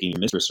children, taking your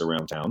mistress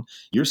around town.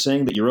 You're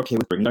saying that you're okay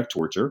with bringing back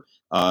torture.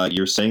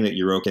 You're saying that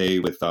you're okay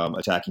with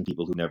attacking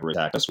people who never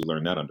attacked us. We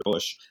learned that under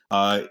Bush.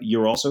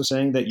 You're also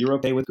saying that you're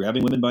okay with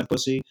grabbing women by the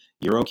pussy.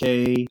 You're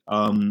okay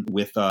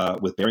with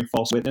bearing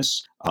false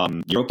witness.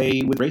 You're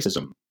okay with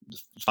racism.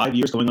 5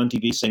 years going on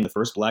TV saying the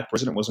first black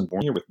president wasn't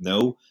born here with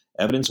no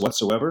evidence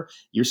whatsoever.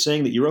 You're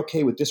saying that you're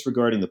okay with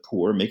disregarding the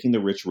poor, making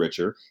the rich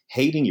richer,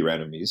 hating your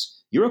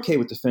enemies. You're okay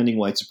with defending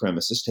white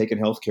supremacists, taking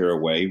healthcare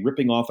away,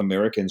 ripping off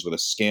Americans with a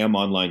scam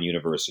online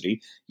university.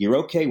 You're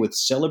okay with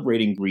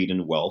celebrating greed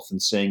and wealth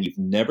and saying you've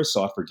never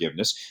sought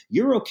forgiveness.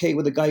 You're okay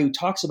with a guy who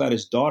talks about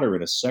his daughter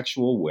in a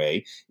sexual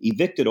way,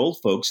 evicted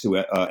old folks through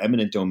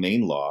eminent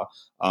domain law.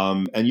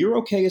 And you're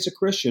okay as a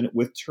Christian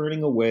with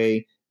turning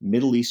away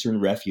Middle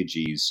Eastern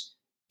refugees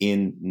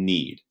in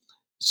need.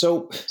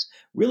 So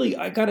really,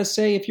 I got to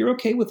say, if you're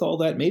okay with all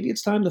that, maybe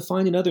it's time to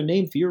find another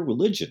name for your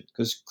religion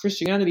because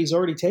Christianity's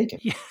already taken.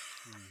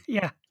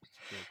 Yeah.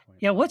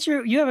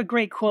 You have a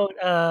great quote.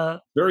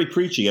 Very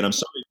preachy, and I'm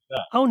sorry for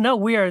that. Oh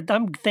no,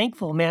 I'm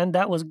thankful, man.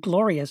 That was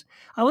glorious.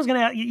 I was going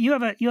to, you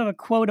have a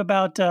quote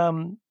about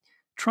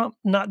Trump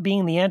not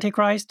being the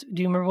Antichrist.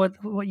 Do you remember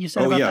what you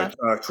said about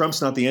that?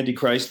 Trump's not the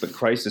Antichrist, but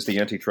Christ is the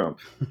anti-Trump.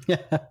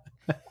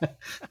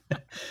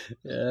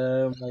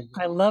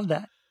 I love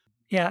that.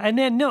 Yeah, and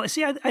then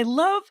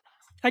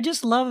I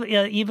just love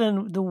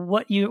even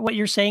what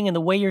you're saying and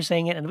the way you're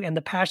saying it and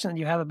the passion that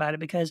you have about it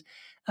because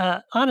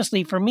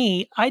honestly, for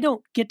me, I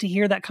don't get to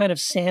hear that kind of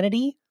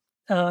sanity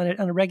on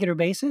a regular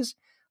basis.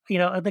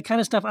 The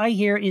kind of stuff I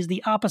hear is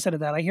the opposite of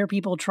that. I hear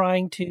people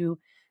trying to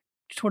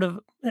sort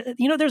of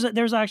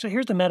there's actually,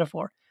 here's the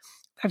metaphor.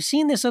 I've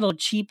seen this little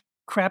cheap,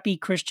 crappy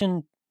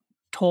Christian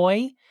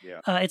toy. Yeah.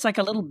 It's like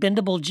a little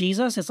bendable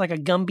Jesus. It's like a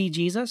Gumby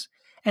Jesus.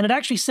 And it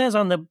actually says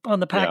on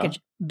the package,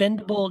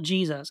 bendable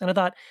Jesus. And I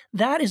thought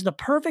that is the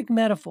perfect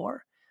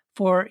metaphor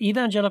for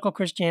evangelical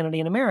Christianity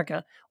in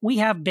America. We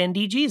have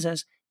bendy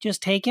Jesus.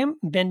 just take him,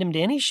 bend him to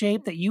any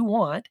shape that you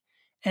want,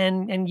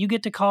 and you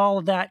get to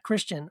call that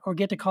Christian or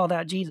get to call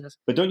that Jesus.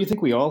 But don't you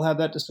think we all have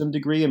that to some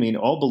degree? I mean,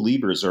 all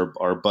believers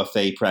are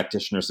buffet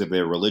practitioners of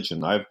their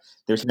religion.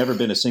 There's never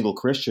been a single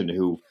Christian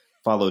who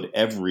followed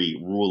every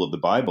rule of the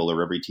Bible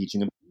or every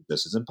teaching of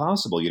Jesus. It's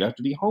impossible. You'd have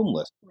to be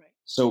homeless. Right.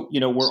 So,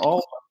 we're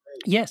all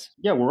Yes.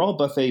 Yeah, we're all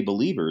buffet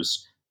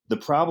believers. The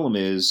problem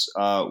is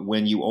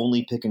when you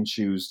only pick and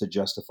choose to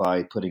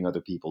justify putting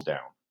other people down.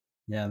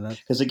 Yeah,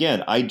 Because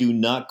again, I do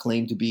not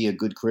claim to be a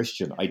good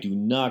Christian. I do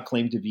not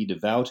claim to be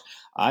devout.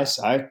 I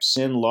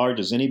sin large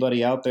as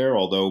anybody out there,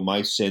 although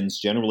my sins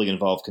generally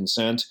involve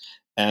consent.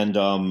 And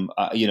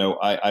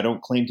I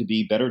don't claim to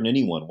be better than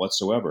anyone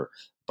whatsoever.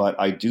 But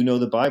I do know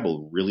the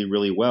Bible really,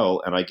 really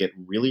well, and I get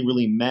really,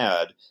 really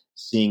mad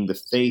seeing the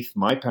faith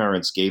my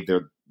parents gave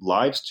their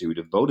lives to,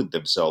 devoted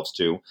themselves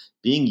to,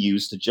 being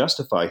used to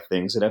justify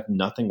things that have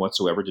nothing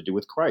whatsoever to do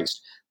with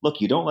Christ.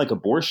 Look, you don't like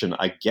abortion.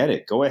 I get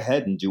it. Go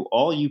ahead and do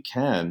all you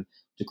can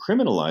to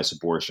criminalize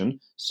abortion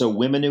so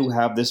women who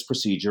have this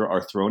procedure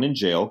are thrown in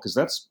jail, because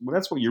that's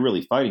what you're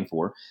really fighting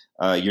for.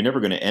 You're never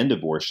going to end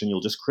abortion.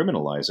 You'll just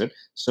criminalize it.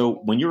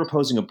 So when you're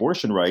opposing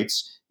abortion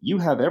rights, you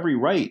have every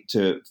right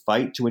to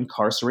fight to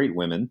incarcerate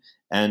women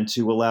and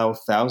to allow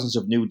thousands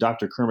of new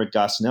Dr. Kermit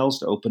Gosnells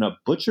to open up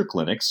butcher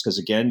clinics, because,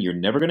 again, you're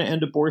never going to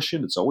end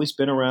abortion. It's always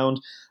been around.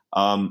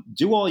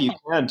 Do all you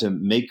can to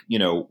make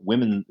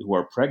women who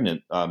are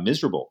pregnant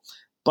miserable.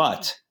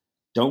 But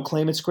don't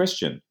claim it's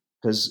Christian,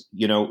 because,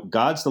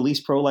 God's the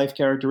least pro-life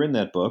character in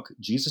that book.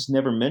 Jesus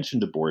never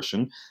mentioned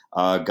abortion.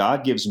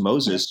 God gives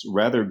Moses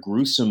rather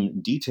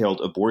gruesome,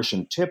 detailed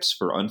abortion tips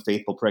for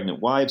unfaithful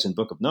pregnant wives in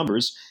Book of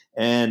Numbers.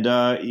 And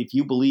if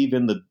you believe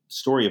in the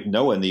story of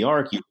Noah and the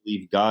ark, you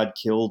believe God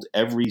killed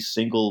every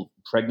single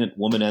pregnant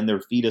woman and their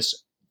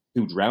fetus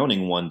through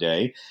drowning one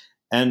day.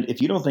 And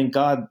if you don't think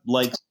God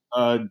likes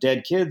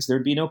dead kids,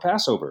 there'd be no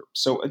Passover.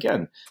 So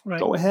again,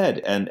 Go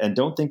ahead and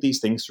don't think these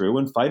things through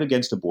and fight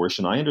against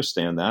abortion. I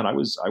understand that. I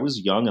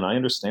was young, and I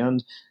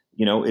understand,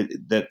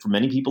 that for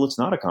many people it's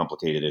not a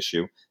complicated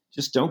issue.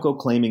 Just don't go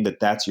claiming that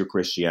that's your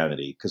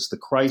Christianity, because the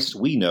Christ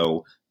we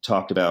know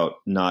talked about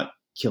not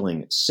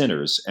killing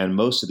sinners, and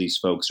most of these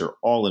folks are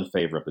all in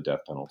favor of the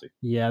death penalty.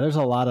 Yeah, there's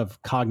a lot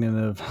of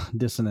cognitive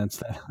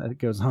dissonance that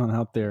goes on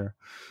out there.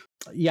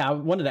 Yeah, I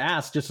wanted to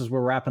ask, just as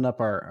we're wrapping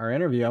up our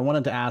interview, I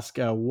wanted to ask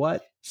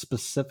what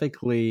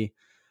specifically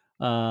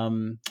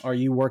are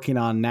you working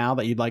on now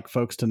that you'd like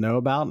folks to know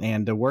about,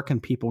 and where can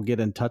people get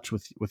in touch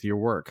with your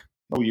work?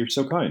 Oh, you're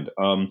so kind.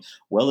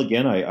 Well,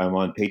 again, I'm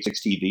on Page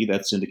Six TV.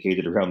 That's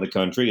syndicated around the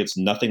country. It's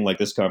nothing like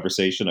this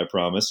conversation, I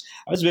promise.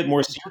 I was a bit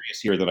more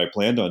serious here than I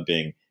planned on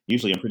being.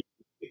 Usually I'm pretty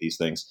good at these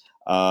things.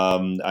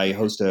 I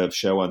host a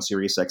show on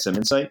Sirius XM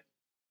Insight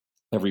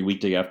every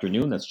weekday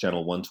afternoon. That's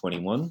channel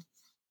 121.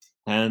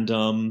 And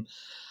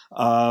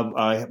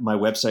my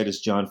website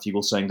is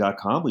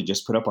johnfugelsang.com. We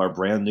just put up our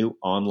brand new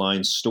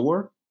online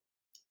store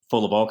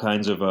full of all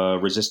kinds of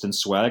resistance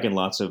swag and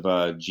lots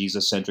of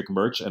Jesus-centric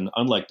merch. And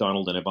unlike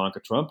Donald and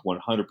Ivanka Trump,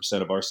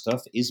 100% of our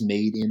stuff is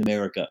made in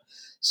America.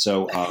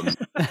 So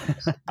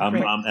I'm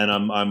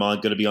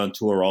going to be on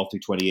tour all through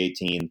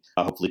 2018,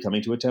 hopefully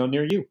coming to a town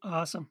near you.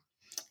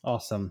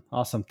 Awesome.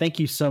 Thank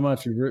you so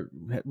much. We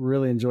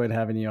really enjoyed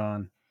having you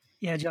on.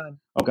 Yeah, John.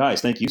 Oh, guys,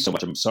 thank you so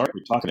much. I'm sorry for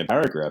talking in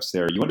paragraphs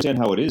there. You understand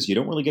how it is. You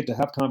don't really get to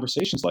have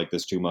conversations like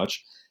this too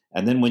much.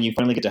 And then when you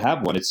finally get to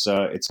have one, it's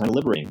kind of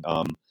liberating.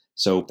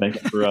 So thank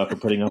you for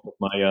putting up with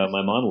my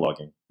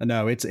monologuing.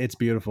 No, it's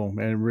beautiful.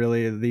 And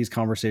really, these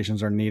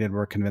conversations are needed.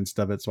 We're convinced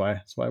of it.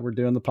 That's why we're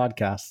doing the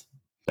podcast.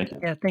 Thank you.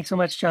 Yeah, thanks so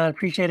much, John.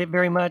 Appreciate it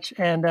very much.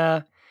 And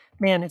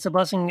man, it's a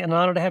blessing and an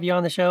honor to have you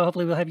on the show.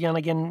 Hopefully we'll have you on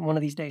again one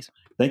of these days.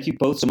 Thank you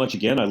both so much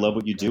again. I love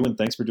what you do, and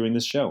thanks for doing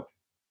this show.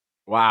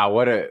 Wow,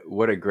 what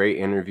a great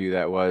interview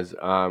that was.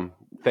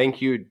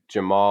 Thank you,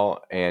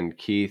 Jamal and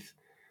Keith,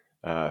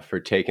 for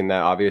taking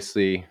that.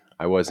 Obviously,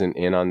 I wasn't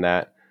in on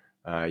that.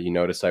 You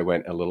notice I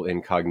went a little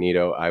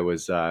incognito. I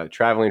was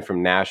traveling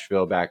from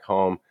Nashville back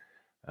home.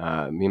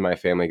 Me and my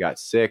family got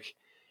sick.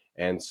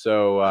 And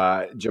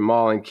so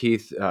Jamal and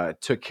Keith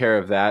took care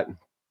of that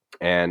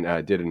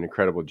and did an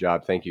incredible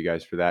job. Thank you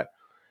guys for that.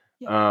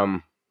 Yeah.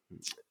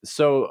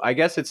 So I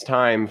guess it's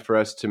time for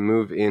us to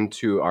move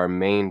into our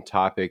main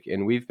topic.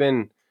 And we've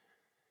been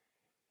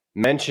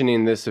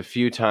mentioning this a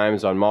few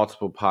times on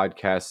multiple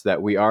podcasts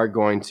that we are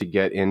going to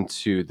get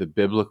into the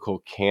biblical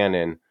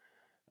canon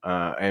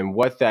and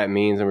what that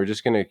means. And we're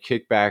just going to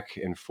kick back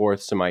and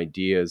forth some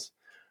ideas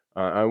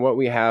on what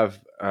we have,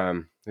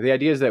 the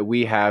ideas that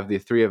we have, the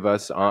three of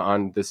us,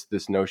 on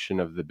this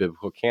notion of the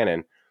biblical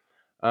canon.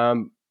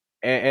 And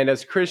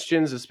as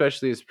Christians,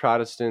 especially as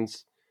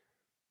Protestants,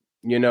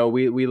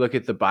 we look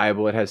at the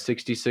Bible. It has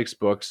 66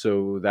 books,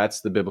 so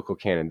that's the biblical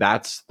canon.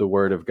 That's the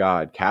Word of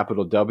God,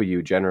 capital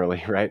W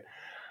generally, right?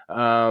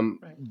 Right.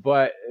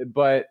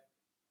 But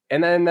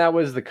and then that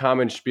was the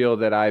common spiel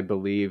that I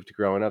believed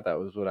growing up. That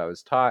was what I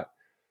was taught.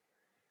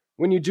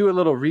 When you do a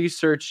little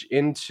research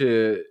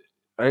into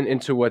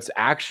what's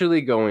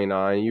actually going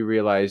on, you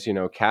realize,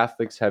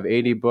 Catholics have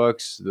 80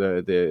 books.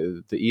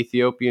 The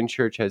Ethiopian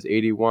Church has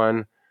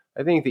 81.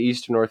 I think the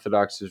Eastern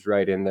Orthodox is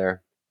right in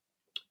there.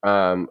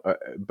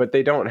 But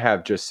they don't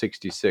have just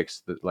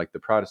 66 like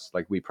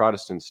like we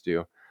Protestants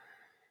do.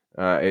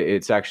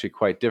 It's actually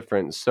quite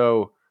different.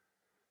 So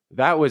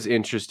that was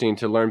interesting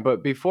to learn.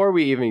 But before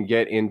we even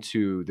get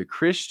into the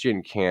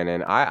Christian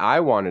canon, I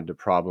wanted to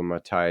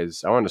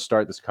I wanted to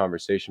start this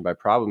conversation by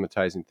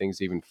problematizing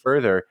things even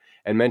further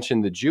and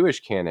mention the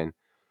Jewish canon.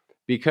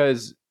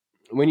 Because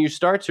when you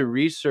start to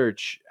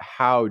research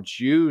how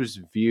Jews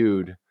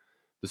viewed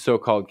the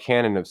so-called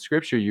canon of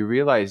Scripture, you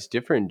realize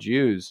different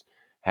Jews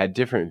had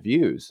different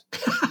views.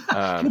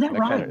 That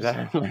rhymes.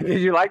 Did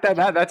you like that?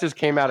 That just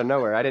came out of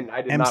nowhere. I did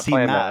not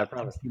plan that. I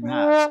promise.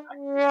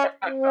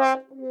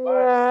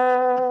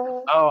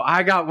 Oh,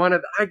 I got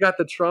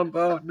the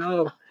trombone.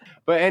 No,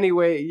 but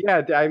anyway,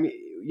 yeah. I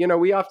mean,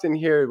 we often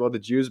hear, well, the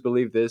Jews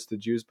believe this, the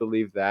Jews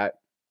believe that,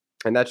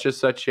 and that's just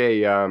such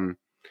a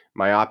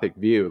myopic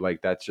view.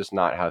 Like, that's just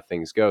not how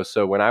things go.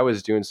 So when I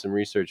was doing some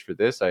research for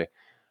this, I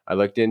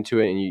looked into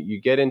it, and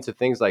you get into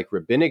things like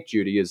Rabbinic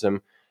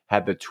Judaism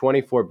had the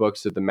 24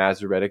 books of the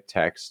Masoretic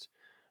text,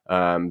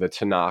 the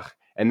Tanakh,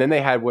 and then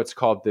they had what's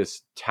called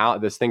this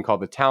thing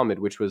called the Talmud,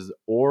 which was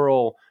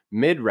oral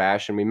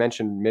midrash, and we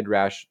mentioned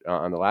midrash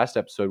on the last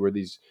episode, where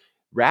these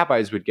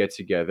rabbis would get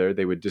together,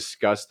 they would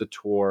discuss the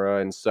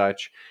Torah and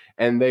such,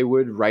 and they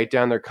would write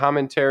down their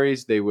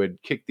commentaries, they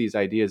would kick these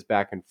ideas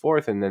back and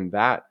forth, and then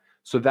that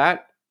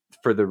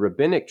for the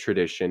rabbinic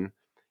tradition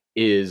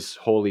is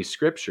Holy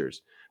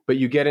Scriptures. But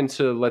you get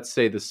into, let's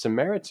say, the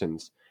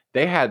Samaritans,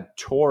 they had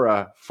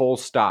Torah, full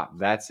stop,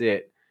 that's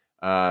it.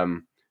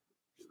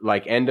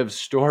 Like, end of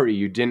story.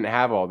 You didn't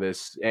have all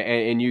this.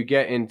 And you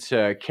get into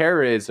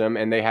Karaism,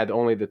 and they had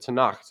only the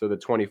Tanakh, so the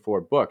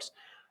 24 books.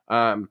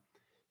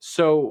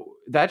 So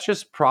that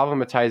just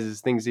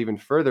problematizes things even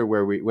further,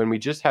 where when we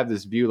just have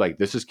this view, like,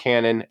 this is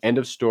canon, end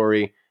of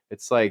story,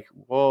 it's like,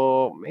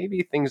 well,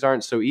 maybe things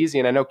aren't so easy.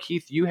 And I know,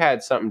 Keith, you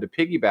had something to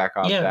piggyback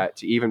off that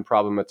to even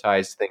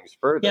problematize things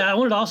further. Yeah, I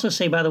wanted to also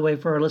say, by the way,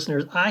 for our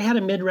listeners, I had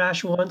a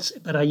midrash once,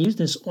 but I used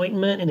this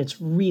ointment, and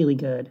it's really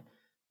good.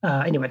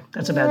 Anyway,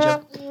 that's a bad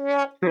joke.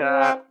 Oh,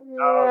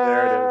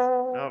 there it is.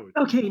 Oh.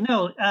 Okay,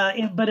 no,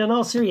 but in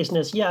all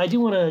seriousness, yeah, I do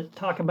want to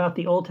talk about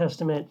the Old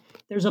Testament.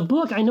 There's a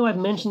book, I know I've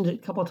mentioned it a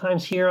couple of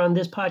times here on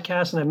this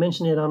podcast, and I've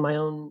mentioned it on my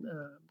own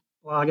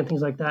blog and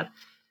things like that.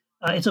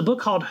 It's a book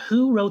called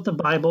Who Wrote the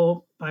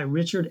Bible by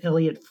Richard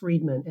Elliott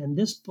Friedman. And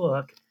this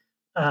book,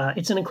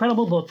 it's an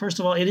incredible book. First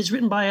of all, it is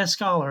written by a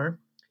scholar,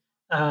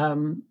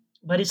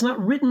 but it's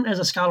not written as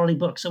a scholarly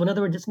book. So in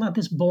other words, it's not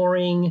this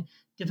boring,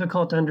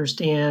 difficult to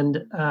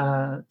understand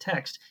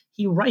text.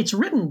 It's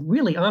written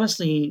really,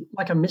 honestly,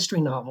 like a mystery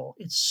novel.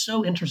 It's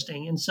so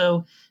interesting. And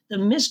so the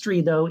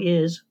mystery, though,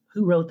 is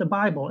who wrote the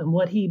Bible. And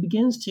what he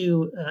begins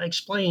to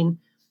explain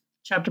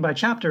chapter by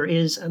chapter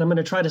is, and I'm going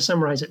to try to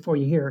summarize it for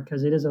you here,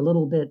 because it is a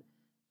little bit,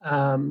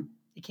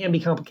 it can be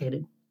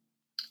complicated.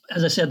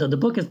 As I said, though, the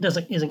book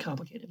isn't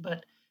complicated,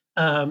 but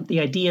some of the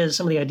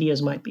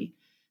ideas might be.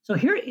 So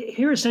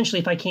here, essentially,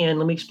 if I can,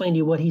 let me explain to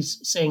you what he's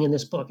saying in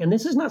this book. And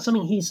this is not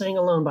something he's saying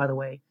alone, by the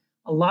way.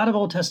 A lot of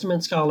Old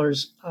Testament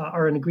scholars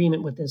are in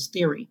agreement with this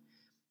theory.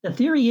 The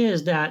theory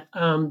is that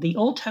the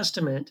Old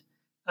Testament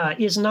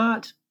is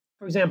not,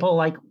 for example,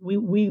 like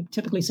we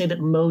typically say that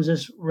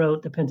Moses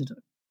wrote the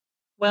Pentateuch.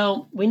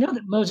 Well, we know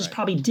that Moses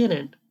probably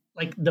didn't.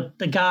 Like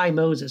the guy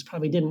Moses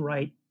probably didn't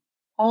write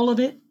all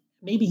of it.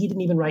 Maybe he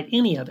didn't even write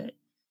any of it.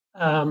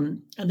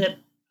 And that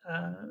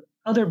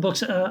other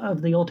books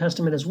of the Old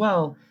Testament as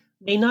well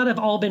may not have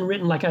all been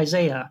written like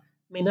Isaiah,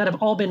 may not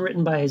have all been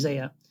written by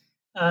Isaiah.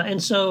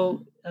 And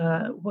so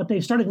what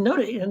they've started to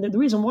notice, and the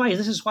reason why is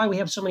this is why we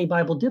have so many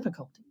Bible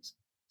difficulties.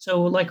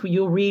 So like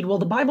you'll read, well,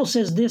 the Bible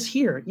says this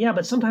here. Yeah,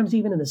 but sometimes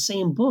even in the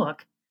same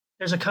book,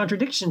 there's a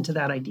contradiction to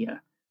that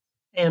idea.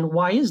 And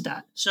why is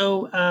that?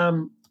 So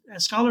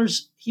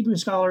as Hebrew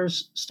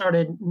scholars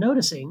started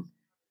noticing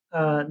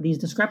these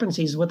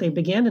discrepancies, what they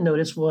began to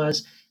notice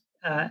was,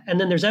 and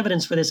then there's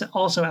evidence for this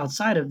also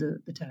outside of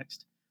the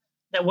text,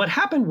 that what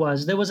happened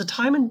was there was a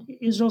time in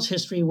Israel's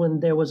history when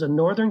there was a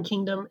northern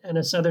kingdom and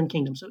a southern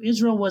kingdom. So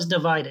Israel was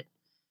divided.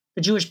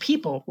 The Jewish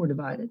people were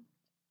divided.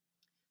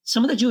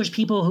 Some of the Jewish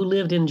people who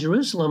lived in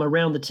Jerusalem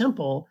around the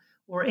temple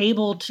were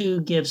able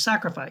to give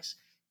sacrifice.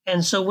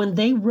 And so when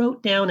they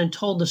wrote down and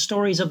told the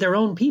stories of their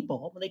own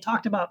people, when they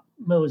talked about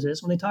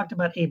Moses, when they talked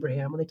about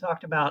Abraham, when they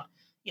talked about,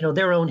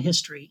 their own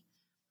history,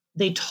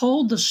 they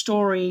told the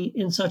story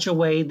in such a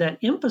way that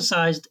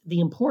emphasized the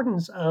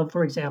importance of,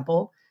 for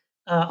example,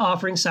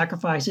 offering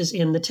sacrifices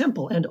in the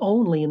temple and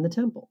only in the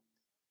temple.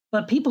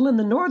 But people in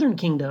the northern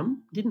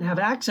kingdom didn't have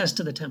access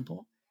to the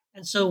temple.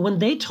 And so when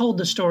they told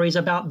the stories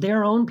about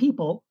their own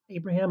people,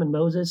 Abraham and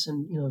Moses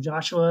and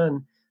Joshua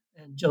and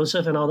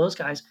Joseph and all those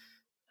guys,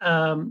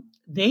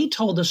 they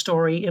told the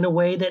story in a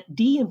way that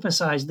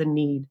de-emphasized the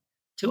need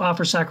to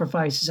offer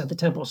sacrifices at the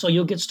temple. So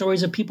you'll get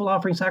stories of people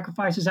offering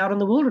sacrifices out in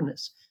the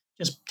wilderness,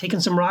 just taking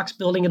some rocks,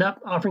 building it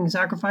up, offering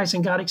sacrifice,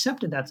 and God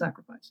accepted that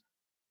sacrifice.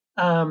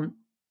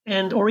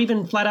 Or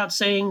even flat out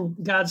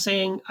God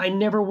saying, I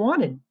never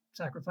wanted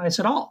sacrifice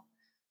at all.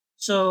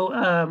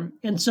 So,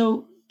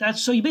 so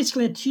So you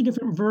basically had two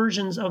different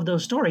versions of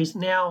those stories.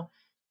 Now,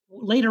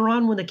 later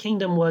on, when the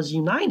kingdom was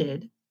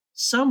united,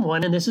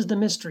 someone, and this is the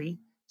mystery,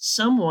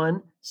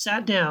 someone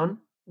sat down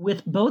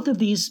with both of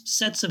these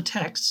sets of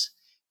texts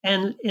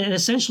and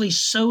essentially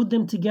sewed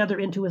them together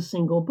into a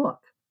single book.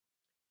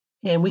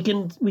 And we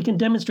can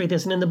demonstrate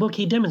this. And in the book,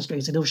 he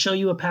demonstrates it. He'll show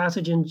you a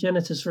passage in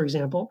Genesis, for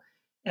example,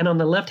 and on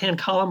the left-hand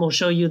column, we'll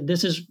show you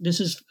this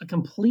is a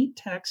complete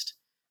text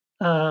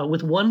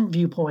with one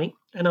viewpoint,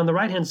 and on the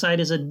right-hand side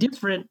is a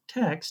different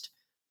text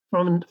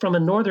from a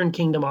Northern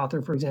Kingdom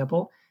author, for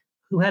example,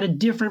 who had a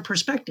different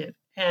perspective,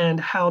 and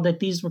how that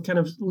these were kind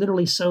of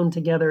literally sewn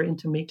together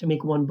to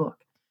make one book.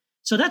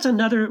 So that's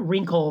another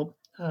wrinkle,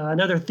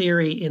 another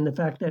theory in the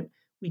fact that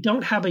we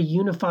don't have a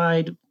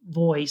unified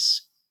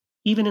voice,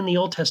 even in the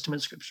Old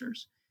Testament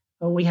scriptures.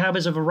 What we have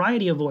is a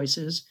variety of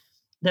voices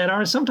that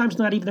are sometimes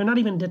not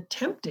even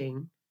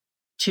attempting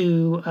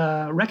to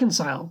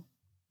reconcile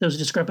those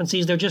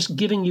discrepancies. They're just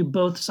giving you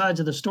both sides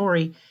of the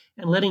story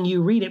and letting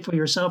you read it for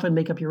yourself and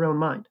make up your own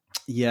mind.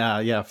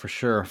 Yeah, for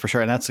sure.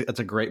 And that's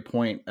a great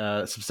point,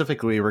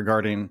 specifically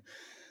regarding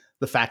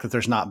the fact that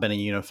there's not been a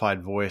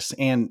unified voice.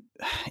 And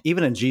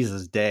even in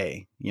Jesus'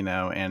 day,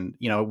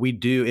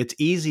 it's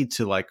easy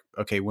to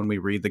when we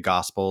read the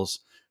Gospels,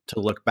 to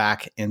look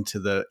back into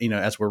the,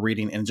 as we're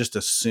reading and just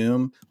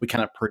assume, we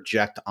kind of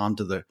project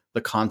onto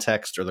the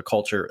context or the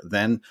culture,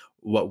 then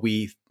what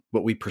we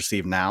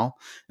perceive now.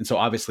 And so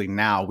obviously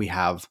now we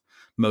have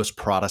most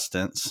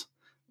Protestants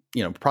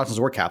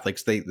or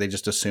Catholics, they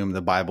just assume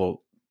the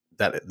Bible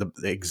that it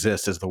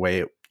exists is the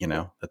way,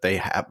 that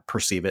they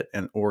perceive it.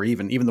 And, or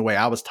even the way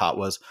I was taught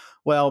was,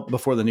 well,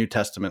 before the New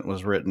Testament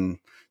was written,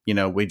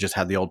 we just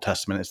had the Old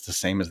Testament. It's the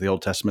same as the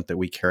Old Testament that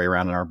we carry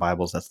around in our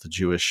Bibles. That's the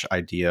Jewish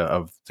idea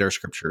of their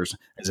scriptures,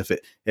 as if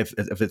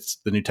it's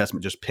the New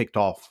Testament just picked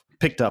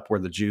up where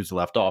the Jews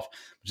left off,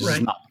 which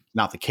is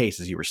not the case,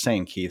 as you were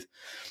saying, Keith.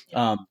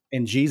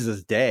 In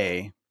Jesus'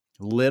 day,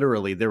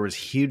 literally, there was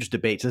huge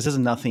debates. This is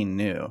nothing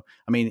new.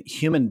 I mean,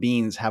 human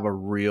beings have a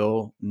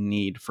real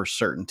need for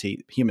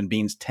certainty. Human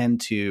beings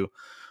tend to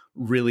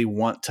really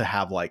want to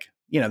have I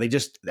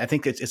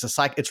think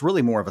it's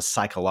really more of a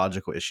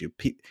psychological issue.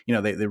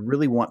 They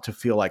really want to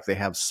feel like they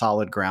have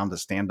solid ground to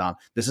stand on.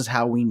 This is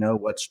how we know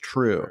what's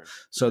true.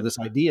 So this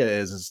idea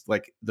is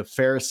like the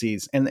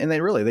Pharisees, and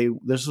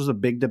this was a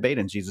big debate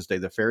in Jesus' day.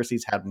 The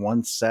Pharisees had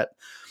one set.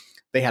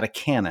 They had a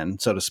canon,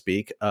 so to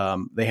speak.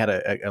 They had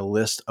a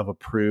list of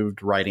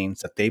approved writings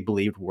that they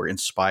believed were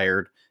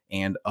inspired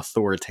and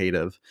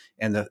authoritative.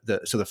 And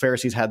so the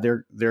Pharisees had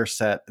their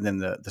set, and then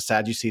the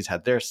Sadducees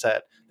had their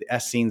set, the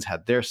Essenes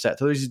had their set.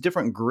 So there's these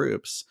different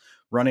groups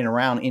running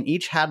around, and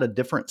each had a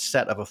different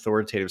set of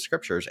authoritative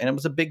scriptures. And it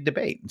was a big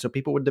debate. And so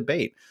people would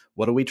debate,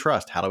 what do we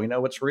trust? How do we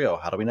know what's real?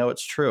 How do we know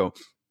it's true?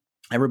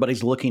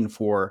 Everybody's looking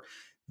for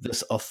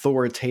this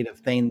authoritative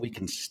thing we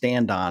can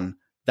stand on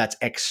that's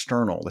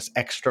external, this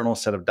external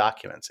set of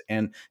documents.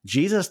 And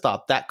Jesus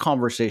thought that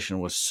conversation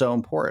was so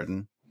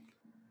important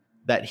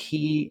that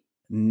he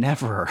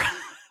never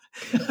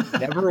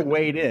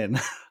weighed in.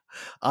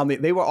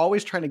 They were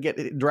always trying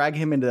to drag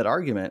him into that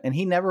argument, and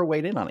he never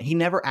weighed in on it. He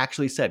never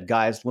actually said,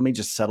 guys, let me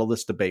just settle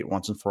this debate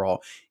once and for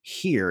all.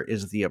 Here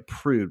is the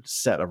approved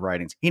set of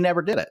writings. He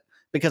never did it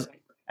because,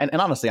 and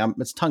honestly,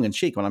 it's tongue in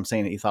cheek when I'm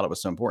saying that he thought it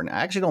was so important. I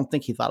actually don't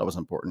think he thought it was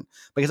important,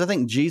 because I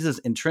think Jesus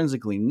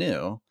intrinsically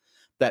knew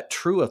that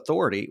true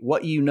authority,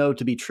 what you know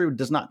to be true,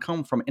 does not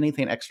come from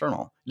anything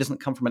external. It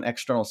doesn't come from an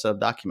external set of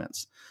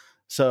documents.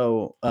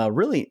 So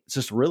really, it's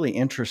just really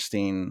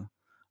interesting.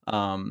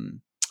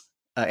 And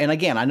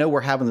again, I know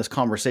we're having this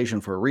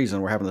conversation for a reason.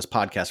 We're having this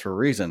podcast for a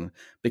reason,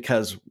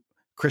 because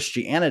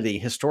Christianity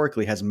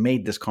historically has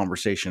made this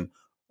conversation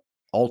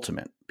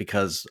ultimate,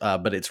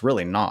 but it's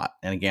really not.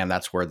 And again,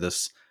 that's where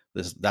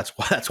that's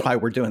why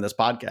we're doing this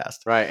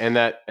podcast. Right. And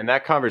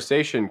that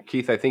conversation,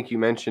 Keith, I think you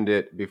mentioned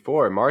it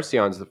before.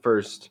 Marcion's the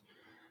first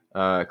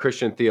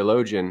Christian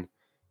theologian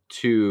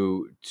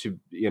to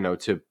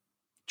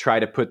try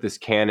to put this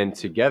canon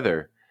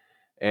together.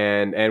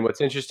 And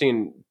what's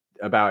interesting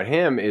about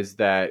him is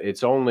that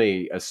it's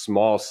only a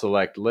small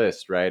select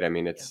list, right? I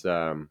mean, it's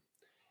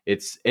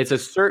a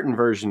certain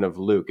version of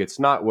Luke. It's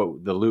not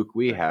what the Luke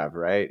we have,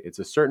 right? It's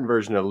a certain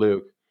version of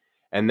Luke,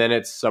 and then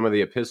it's some of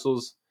the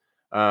epistles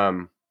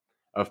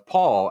of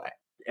Paul.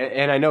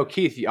 And I know,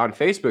 Keith, on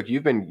Facebook,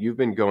 you've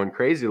been going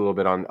crazy a little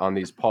bit on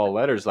these Paul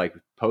letters, like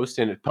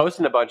posting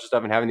a bunch of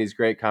stuff and having these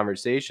great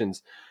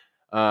conversations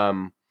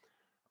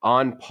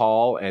on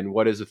Paul and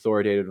what is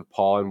authoritative of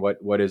Paul and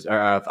what is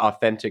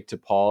authentic to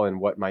Paul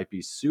and what might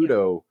be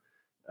pseudo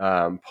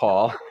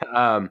Paul.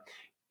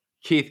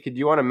 Keith, could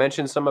you want to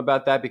mention some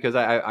about that? Because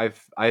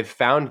I've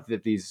found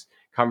that these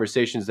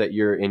conversations that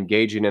you're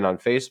engaging in on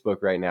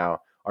Facebook right now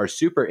are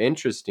super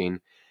interesting,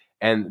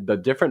 and the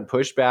different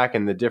pushback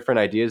and the different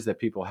ideas that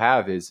people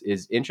have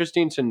is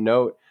interesting to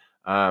note.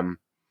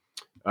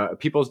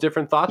 People's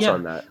different thoughts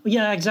on that.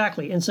 Yeah,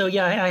 exactly. And so,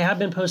 I have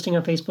been posting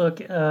on Facebook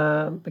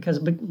because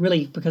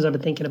I've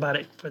been thinking about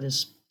it for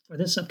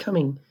this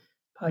upcoming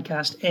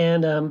podcast.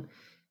 And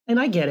and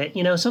I get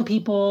it. Some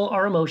people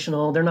are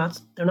emotional. They're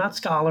not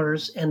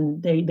scholars,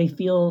 and they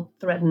feel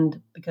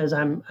threatened because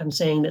I'm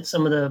saying that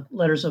some of the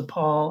letters of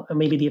Paul, or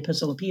maybe the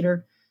Epistle of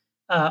Peter,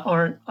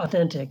 aren't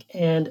authentic.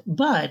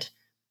 But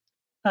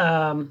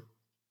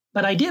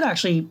I did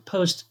actually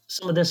post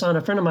some of this on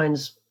a friend of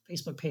mine's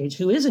Facebook page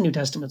who is a New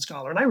Testament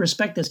scholar, and I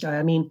respect this guy.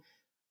 I mean,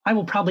 I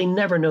will probably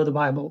never know the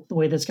Bible the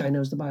way this guy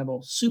knows the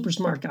Bible. Super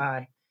smart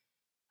guy.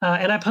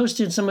 And I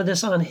posted some of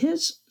this on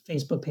his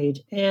Facebook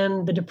page.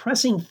 And the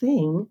depressing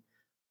thing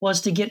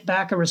was to get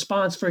back a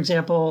response, for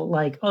example,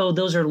 like, oh,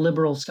 those are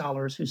liberal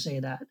scholars who say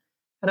that.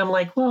 And I'm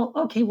like, well,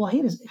 okay, well,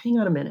 hang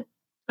on a minute.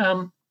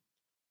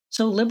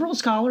 So liberal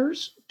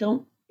scholars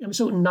so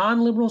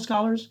non-liberal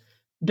scholars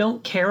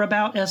don't care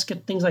about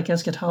things like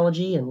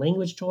eschatology and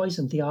language choice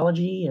and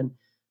theology, and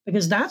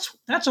because that's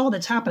all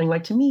that's happening.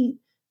 Like, to me,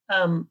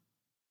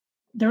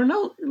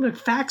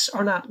 facts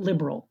are not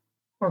liberal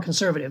or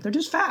conservative. They're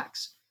just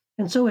facts.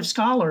 And so if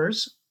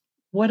scholars,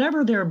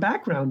 whatever their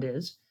background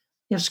is,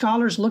 if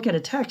scholars look at a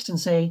text and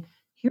say,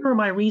 here are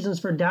my reasons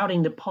for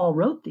doubting that Paul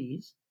wrote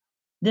these,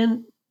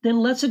 then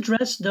let's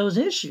address those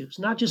issues,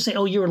 not just say,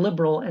 oh, you're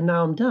liberal and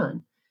now I'm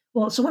done.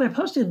 Well, so when I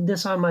posted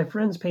this on my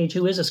friend's page,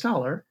 who is a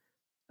scholar,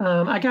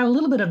 I got a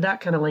little bit of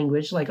that kind of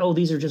language, like, oh,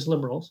 these are just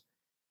liberals.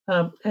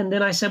 And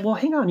then I said, well,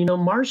 hang on,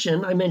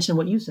 Marcion, I mentioned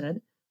what you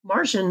said.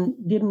 Marcion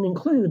didn't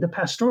include the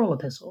pastoral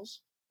epistles,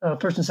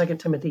 1st and 2nd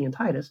Timothy and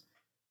Titus,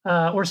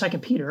 or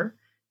 2nd Peter.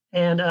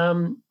 And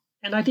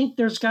I think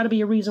there's got to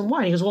be a reason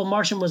why. He goes, well,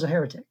 Marcion was a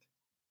heretic,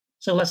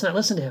 so let's not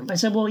listen to him. I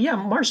said, well, yeah,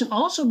 Marcion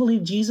also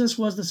believed Jesus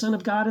was the Son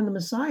of God and the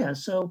Messiah.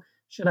 So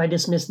should I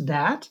dismiss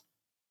that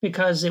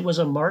because it was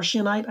a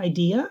Marcionite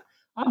idea?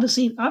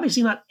 Obviously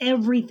not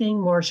everything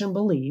Marcion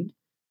believed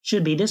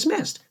should be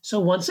dismissed. So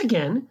once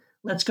again,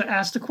 let's go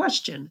ask the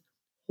question,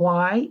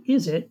 why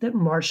is it that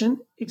Marcion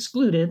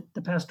excluded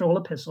the pastoral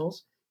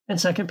epistles and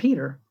 2nd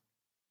Peter?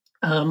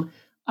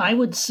 I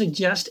would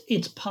suggest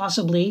it's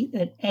possibly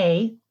that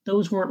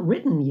those weren't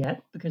written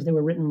yet because they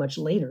were written much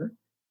later,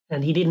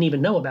 and he didn't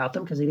even know about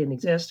them because they didn't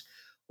exist,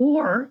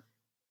 or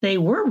they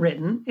were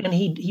written and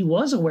he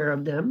was aware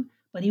of them,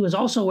 but he was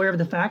also aware of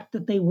the fact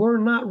that they were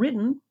not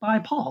written by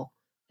Paul,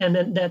 and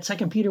that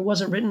 2nd Peter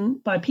wasn't written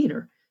by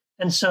Peter.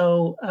 And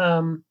so,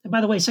 and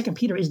by the way, 2nd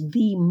Peter is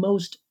the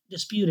most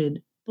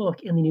disputed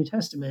book in the New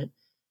Testament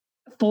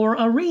for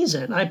a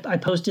reason. I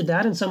posted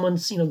that, and someone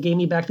gave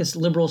me back this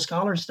liberal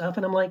scholar stuff,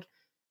 and I'm like,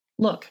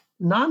 look,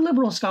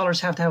 non-liberal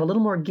scholars have to have a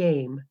little more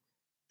game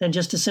than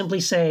just to simply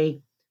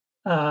say,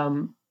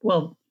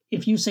 well,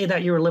 if you say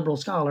that you're a liberal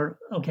scholar,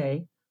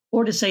 okay,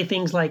 or to say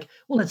things like,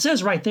 well, it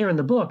says right there in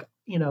the book,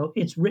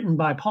 it's written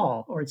by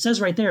Paul, or it says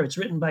right there it's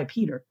written by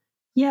Peter.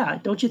 Yeah,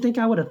 don't you think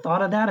I would have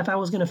thought of that if I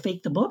was going to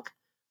fake the book?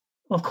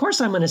 Well, of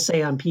course I'm going to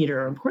say I'm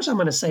Peter. Of course I'm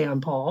going to say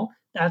I'm Paul.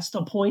 That's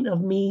the point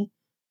of me,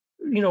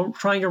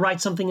 trying to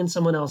write something in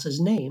someone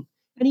else's name.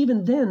 And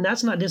even then,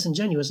 that's not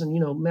disingenuous.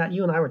 And, Matt,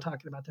 you and I were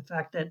talking about the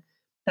fact that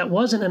that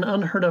wasn't an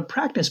unheard of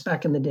practice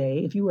back in the day.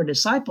 If you were a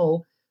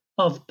disciple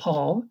of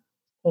Paul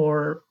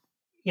or,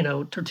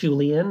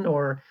 Tertullian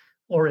or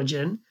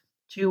Origen,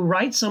 to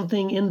write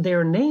something in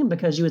their name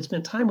because you had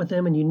spent time with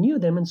them and you knew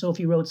them. And so if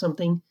you wrote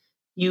something,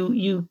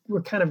 you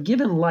were kind of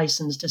given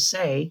license to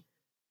say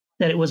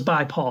that it was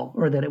by Paul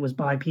or that it was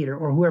by Peter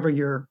or whoever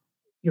your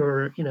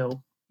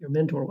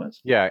mentor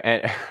was. Yeah,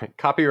 and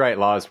copyright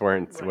laws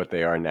weren't what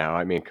they are now.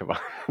 I mean, come on,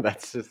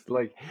 that's just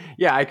like,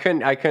 yeah, I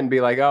couldn't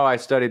be like, oh, I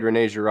studied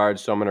Rene Girard,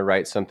 so I'm going to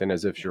write something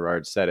as if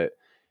Girard said it.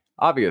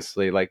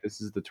 Obviously, like, this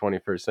is the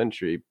 21st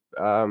century.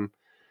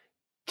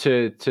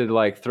 To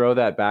like throw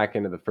that back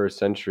into the 1st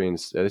century,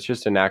 and it's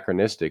just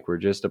anachronistic. We're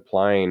just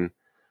applying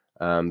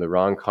the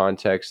wrong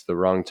context, the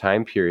wrong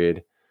time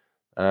period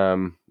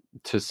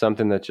to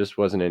something that just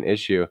wasn't an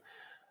issue.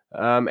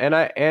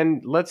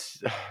 And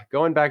let's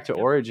going back to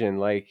Origen,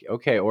 like,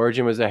 okay,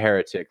 Origen was a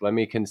heretic. Let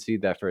me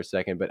concede that for a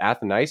second, but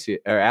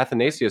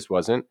Athanasius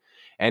wasn't,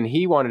 and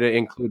he wanted to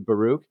include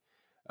Baruch,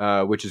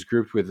 which is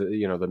grouped with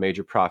the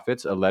major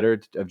prophets, a letter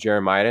of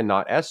Jeremiah,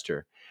 not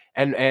Esther.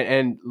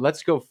 And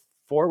let's go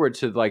forward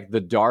to like the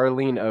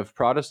darling of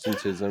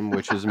Protestantism,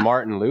 which is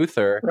Martin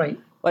Luther. Right.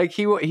 Like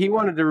he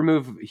wanted to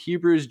remove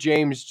Hebrews,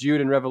 James,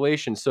 Jude, and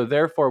Revelation. So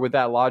therefore, with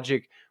that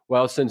logic,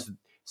 well, since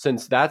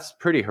that's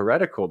pretty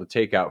heretical to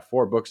take out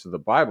 4 books of the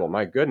Bible,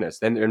 my goodness.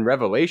 And in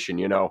Revelation,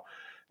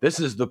 this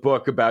is the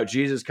book about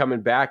Jesus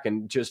coming back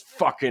and just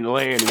fucking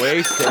laying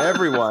waste to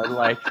everyone.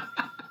 Like,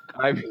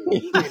 I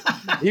mean,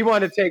 he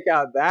wanted to take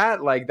out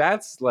that. Like,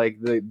 that's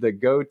like the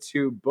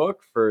go-to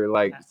book for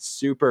like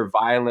super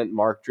violent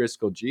Mark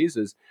Driscoll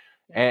Jesus.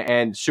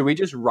 And should we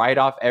just write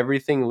off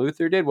everything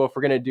Luther did? Well, if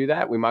we're going to do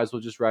that, we might as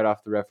well just write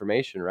off the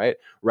Reformation, right?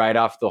 Write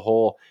off the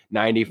whole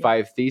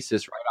 95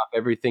 thesis, write off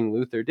everything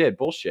Luther did.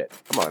 Bullshit.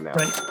 Come on now.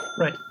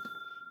 Right.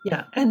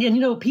 Yeah. And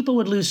people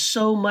would lose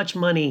so much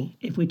money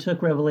if we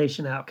took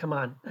Revelation out. Come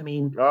on. I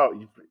mean,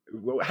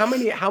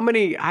 how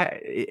many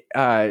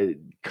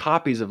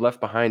copies of Left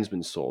Behind has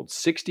been sold?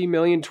 60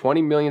 million,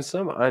 20 million,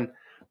 some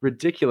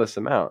ridiculous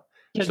amount.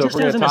 Yeah, So if just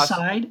we're as gonna an toss,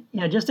 aside,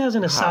 just as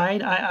an uh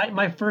aside,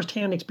 my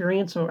firsthand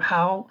experience or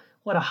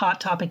what a hot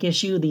topic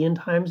issue the end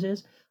times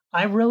is.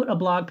 I wrote a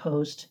blog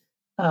post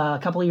a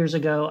couple of years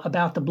ago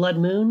about the blood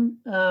moon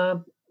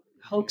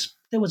hoax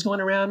that was going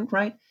around,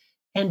 right?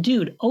 And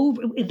dude,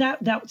 over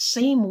that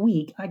same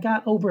week, I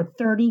got over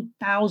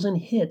 30,000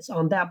 hits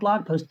on that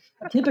blog post.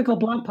 A typical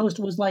blog post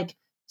was like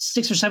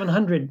 600 or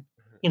 700,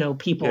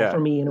 people yeah, for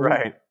me in a week.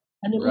 right,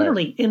 And then right.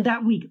 literally in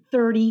that week,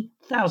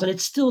 30,000.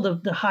 It's still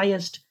the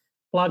highest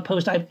blog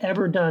post I've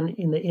ever done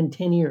in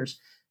 10 years.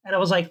 And I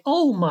was like,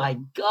 oh my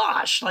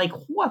gosh, like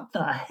what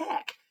the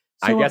heck?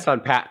 I So guess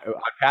on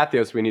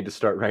Pathos we need to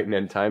start writing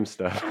end time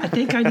stuff. I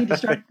think I need to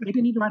start, maybe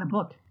I need to write a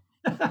book.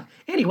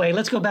 Anyway,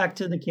 let's go back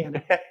to the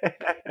canon.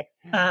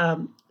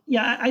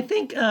 I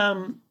think,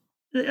 and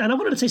I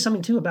wanted to say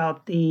something too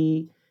about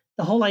the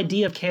whole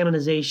idea of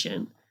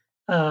canonization.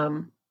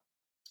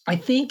 I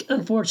think,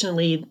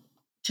 unfortunately,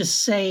 to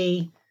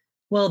say,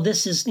 well,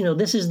 this is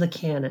the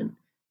canon,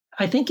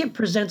 I think it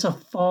presents a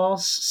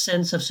false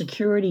sense of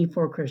security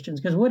for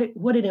Christians, because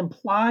what it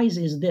implies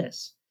is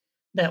this: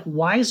 that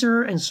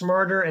wiser and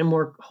smarter and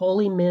more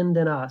holy men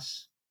than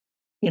us,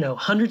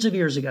 hundreds of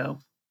years ago,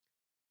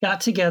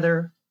 got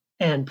together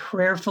and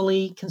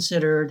prayerfully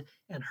considered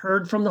and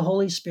heard from the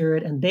Holy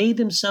Spirit, and they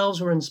themselves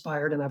were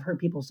inspired. And I've heard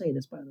people say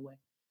this, by the way.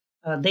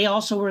 They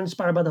also were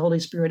inspired by the Holy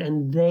Spirit,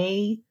 and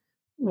they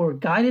were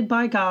guided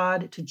by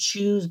God to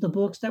choose the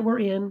books that were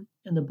in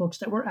and the books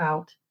that were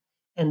out.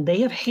 And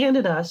they have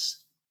handed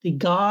us the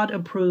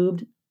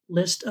God-approved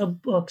list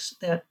of books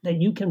that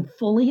you can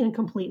fully and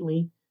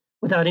completely,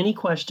 without any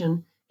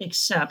question,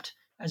 accept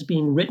as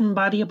being written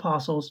by the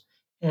apostles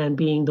and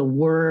being the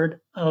Word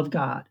of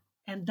God.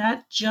 And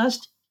that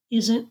just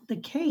isn't the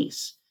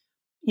case.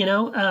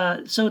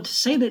 So to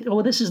say that,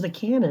 oh, this is the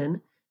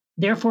canon,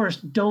 therefore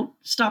don't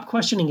stop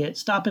questioning it,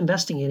 stop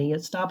investigating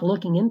it, stop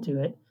looking into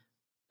it,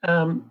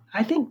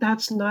 I think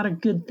that's not a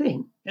good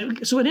thing.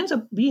 So it ends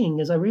up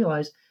being, as I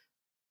realize,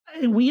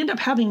 we end up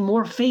having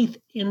more faith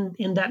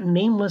in that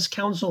nameless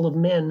council of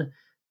men,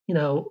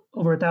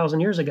 over 1,000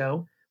 years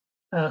ago,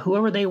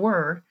 whoever they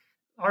were.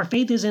 Our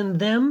faith is in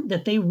them,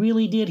 that they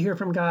really did hear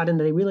from God and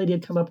they really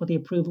did come up with the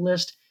approved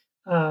list.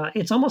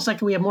 It's almost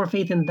like we have more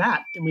faith in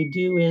that than we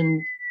do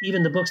in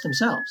even the books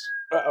themselves.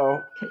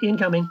 Uh-oh.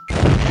 Incoming.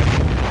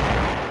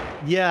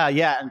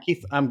 Yeah, and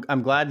Keith,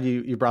 I'm glad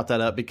you brought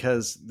that up,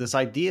 because this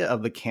idea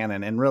of the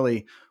canon, and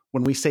really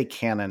when we say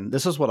canon,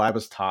 this is what I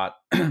was taught,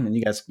 and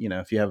you guys,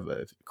 if you have,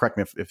 correct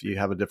me if you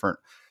have a different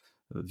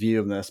view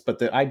of this, but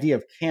the idea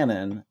of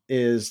canon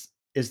is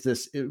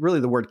this, really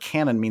the word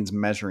canon means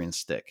measuring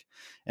stick.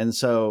 And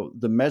so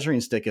the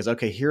measuring stick is,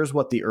 okay, here's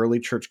what the early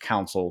church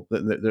council,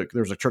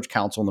 there's a church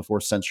council in the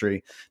 4th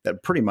century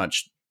that pretty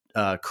much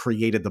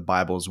created the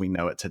Bible as we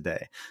know it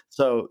today.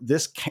 So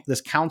this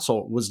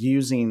council was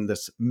using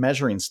this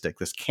measuring stick,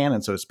 this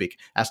canon, so to speak,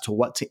 as to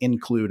what to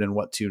include and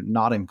what to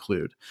not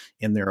include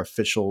in their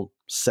official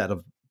set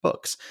of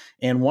books.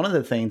 And one of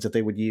the things that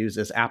they would use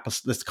is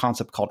this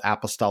concept called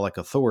apostolic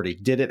authority.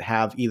 Did it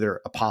have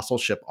either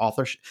apostleship,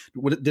 authorship?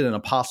 Did an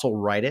apostle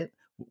write it?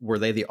 Were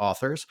they the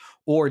authors?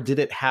 Or did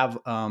it have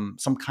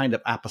some kind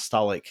of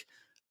apostolic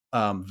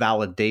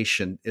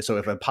validation? So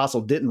if an apostle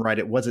didn't write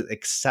it, was it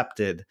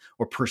accepted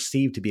or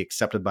perceived to be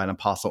accepted by an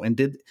apostle?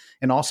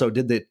 And also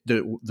did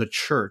the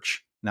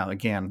church, now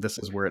again, this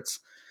is where it's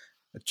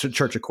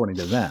church according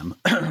to them,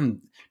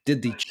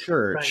 did the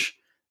church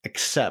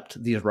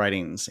accept these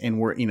writings, and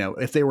were,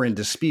 if they were in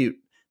dispute,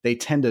 they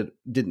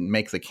didn't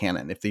make the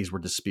canon if these were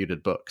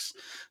disputed books.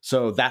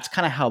 So that's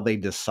kind of how they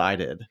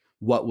decided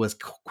what was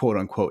quote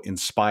unquote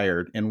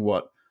inspired and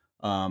what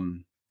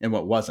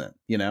wasn't,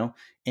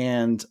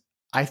 and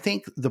I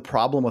think the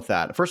problem with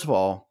that, first of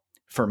all,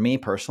 for me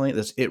personally,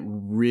 it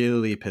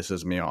really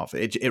pisses me off.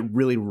 It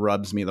really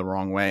rubs me the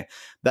wrong way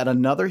that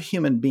another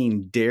human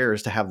being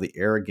dares to have the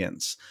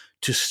arrogance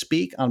to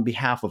speak on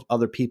behalf of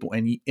other people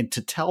and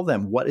to tell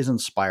them what is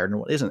inspired and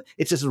what isn't.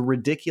 It's just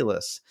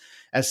ridiculous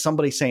as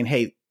somebody saying,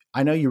 hey,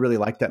 I know you really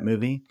liked that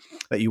movie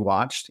that you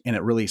watched and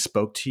it really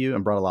spoke to you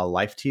and brought a lot of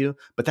life to you,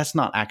 but that's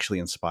not actually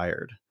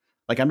inspired.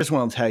 Like, I'm just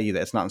want to tell you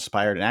that it's not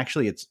inspired, and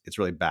actually it's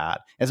really bad.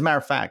 As a matter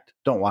of fact,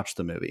 don't watch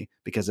the movie,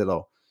 because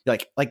it'll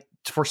like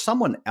for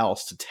someone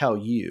else to tell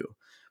you,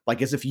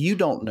 like, as if you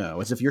don't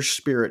know, as if your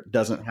spirit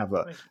doesn't have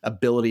a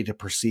ability to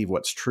perceive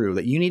what's true,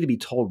 that you need to be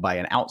told by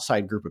an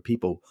outside group of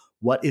people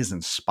what is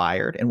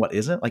inspired and what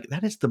isn't. Like,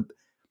 that is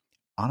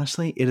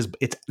honestly, it's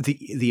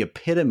the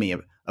epitome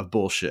of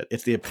bullshit.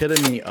 It's the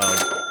epitome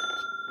of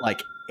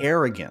like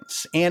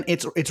arrogance, and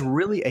it's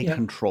really a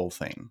control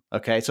thing.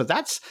 Okay, so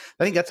I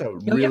think that's a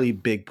really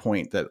big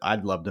point that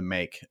I'd love to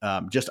make,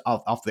 just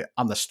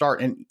on the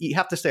start. And you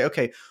have to say,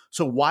 okay,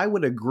 so why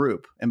would a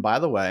group, and by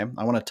the way,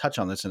 I want to touch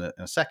on this in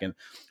a second,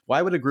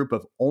 why would a group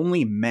of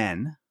only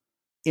men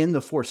in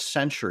the 4th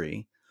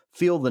century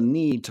feel the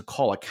need to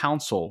call a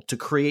council to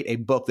create a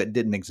book that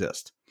didn't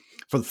exist?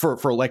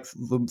 for like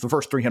the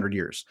first 300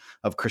 years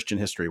of Christian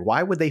history.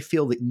 Why would they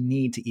feel the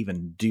need to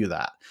even do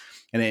that?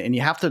 And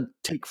you have to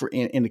take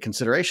into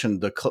consideration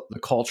the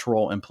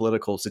cultural and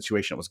political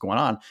situation that was going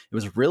on. It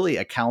was really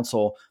a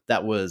council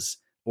that was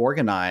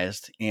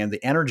organized, and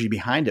the energy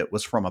behind it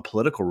was from a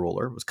political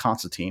ruler. It was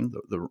Constantine,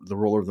 the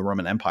ruler of the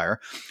Roman Empire,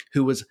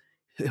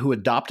 who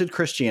adopted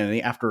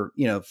Christianity after,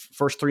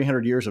 first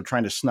 300 years of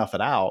trying to snuff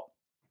it out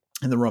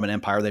in the Roman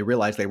Empire. They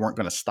realized they weren't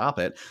going to stop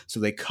it,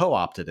 so they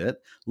co-opted it.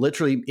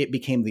 Literally, it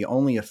became the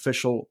only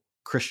official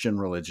Christian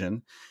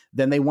religion.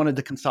 Then they wanted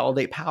to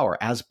consolidate power,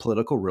 as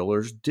political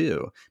rulers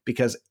do,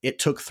 because it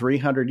took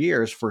 300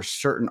 years for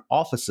certain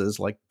offices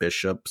like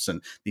bishops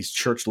and these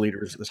church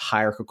leaders, this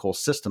hierarchical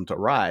system, to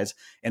rise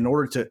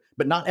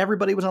but not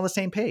everybody was on the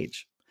same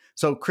page.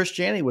 So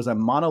Christianity was a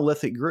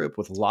monolithic group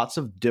with lots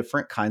of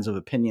different kinds of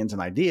opinions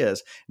and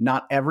ideas.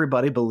 Not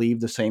everybody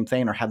believed the same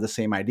thing or had the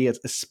same ideas,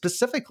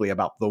 specifically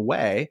about the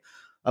way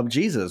of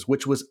Jesus,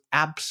 which was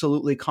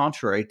absolutely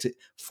contrary to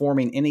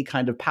forming any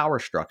kind of power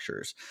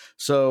structures.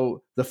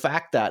 So the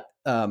fact that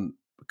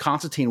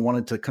Constantine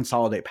wanted to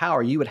consolidate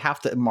power, you would have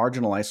to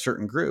marginalize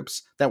certain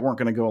groups that weren't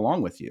going to go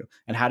along with you.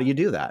 And how do you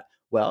do that?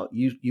 Well,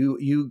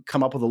 you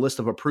come up with a list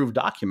of approved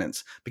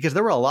documents, because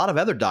there were a lot of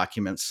other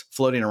documents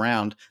floating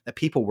around that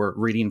people were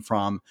reading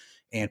from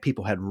and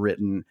people had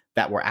written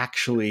that were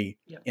actually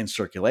in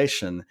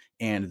circulation.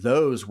 And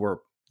those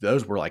were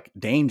like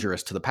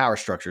dangerous to the power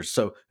structures.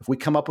 So if we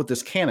come up with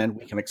this canon,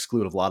 we can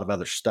exclude a lot of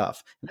other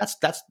stuff. And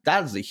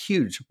that is a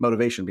huge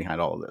motivation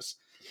behind all of this.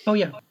 Oh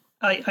yeah,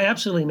 I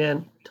absolutely,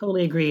 man,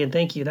 totally agree, and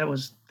thank you. That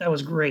was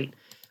great.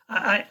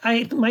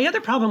 My other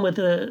problem with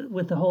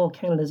the whole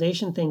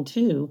canonization thing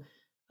too.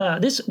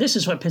 This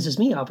is what pisses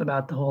me off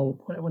about the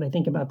whole, when I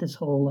think about this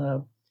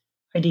whole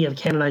idea of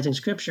canonizing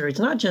Scripture. It's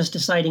not just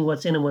deciding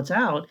what's in and what's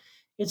out.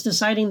 It's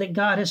deciding that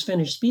God has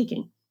finished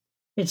speaking.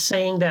 It's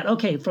saying that,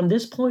 okay, from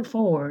this point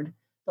forward,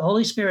 the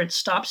Holy Spirit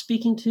stopped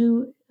speaking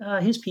to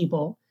his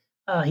people.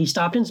 He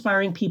stopped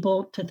inspiring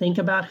people to think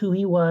about who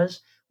he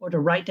was, or to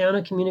write down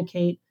and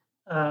communicate,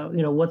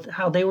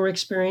 how they were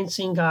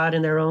experiencing God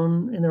in their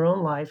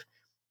own life.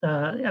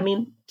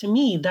 To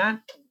me,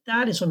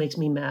 that is what makes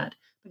me mad,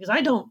 because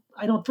I don't.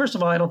 First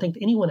of all, I don't think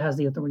anyone has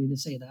the authority to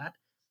say that.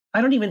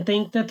 I don't even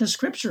think that the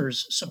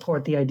Scriptures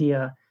support the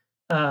idea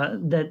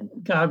that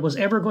God was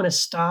ever going to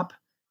stop,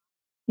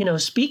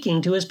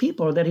 speaking to his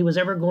people, or that he was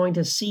ever going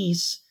to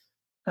cease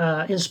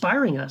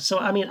inspiring us. So,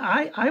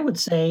 I would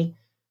say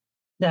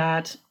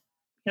that,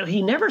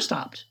 he never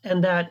stopped,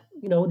 and that,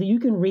 you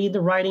can read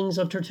the writings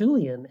of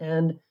Tertullian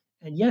and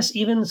yes,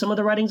 even some of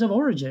the writings of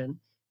Origen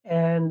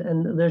and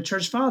the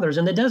church fathers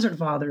and the desert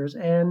fathers.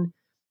 And,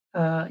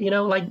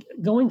 like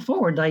going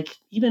forward, like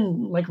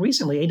even like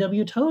recently,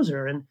 A.W.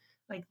 Tozer, and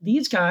like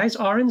these guys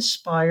are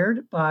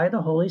inspired by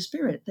the Holy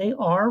Spirit. They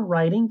are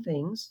writing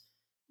things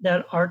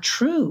that are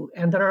true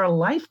and that are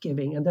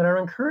life-giving and that are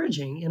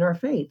encouraging in our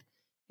faith.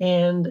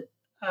 And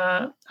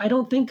I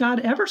don't think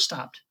God ever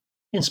stopped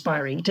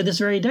inspiring to this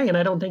very day. And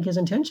I don't think his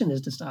intention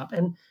is to stop.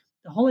 And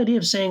the whole idea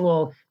of saying,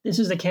 well, this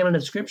is the canon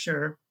of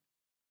Scripture,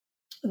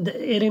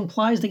 it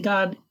implies that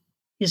God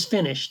is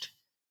finished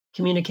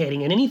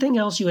communicating, and anything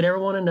else you would ever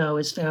want to know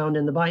is found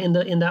in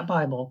that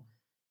Bible.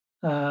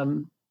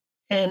 And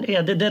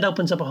yeah, that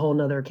opens up a whole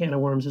nother can of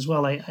worms as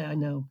well. I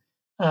know.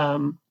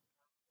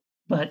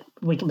 But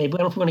we can maybe, I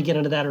don't know if we want to get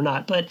into that or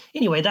not. But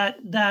anyway,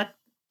 that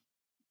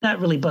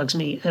really bugs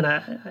me, and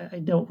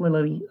I don't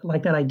really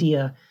like that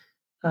idea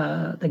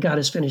that God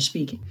has finished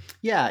speaking.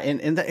 Yeah,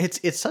 and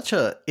it's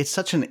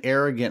such an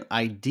arrogant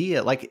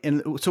idea. Like,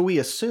 and so we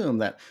assume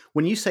that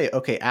when you say,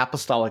 okay,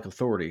 apostolic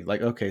authority,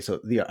 like, okay, so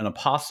an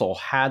apostle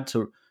had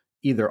to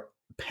either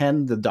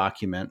pen the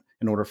document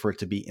in order for it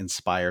to be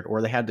inspired,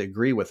 or they had to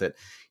agree with it.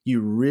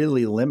 You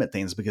really limit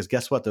things, because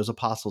guess what? Those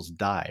apostles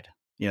died.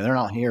 They're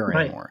not here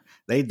anymore.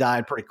 They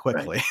died pretty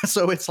quickly. Right.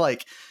 So it's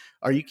like,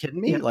 are you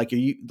kidding me? Yeah.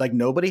 Like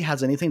nobody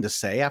has anything to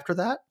say after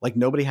that? Like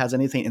nobody has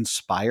anything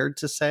inspired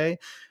to say?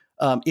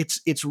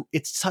 It's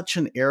such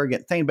an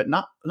arrogant thing. But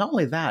not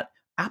only that,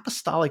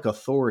 apostolic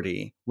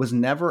authority was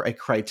never a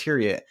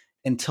criteria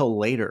until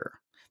later.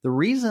 The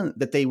reason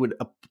that they would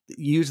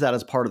use that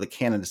as part of the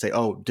canon to say,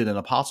 oh, did an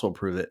apostle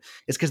approve it,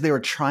 is because they were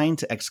trying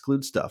to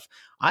exclude stuff.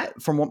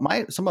 Some of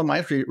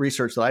my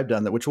research that I've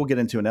done, which we'll get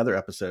into in other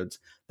episodes,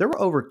 there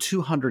were over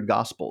 200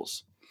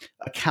 gospels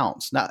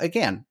accounts. Now,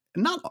 again,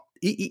 not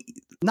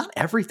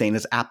everything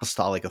is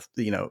apostolic,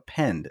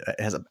 penned,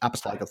 has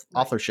apostolic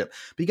authorship.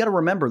 But you got to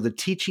remember the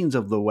teachings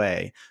of the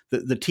way,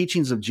 the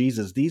teachings of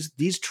Jesus.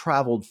 These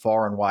traveled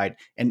far and wide,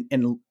 and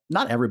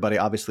not everybody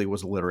obviously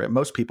was illiterate.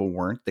 Most people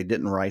weren't. They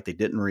didn't write. They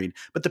didn't read.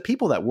 But the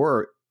people that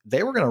were,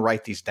 they were going to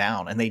write these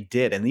down, and they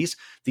did. And these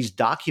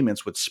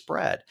documents would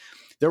spread.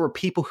 There were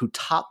people who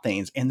taught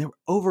things, and there were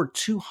over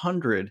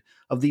 200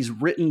 of these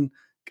written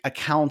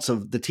accounts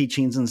of the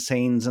teachings and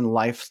sayings and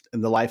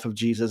the life of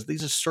Jesus.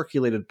 These are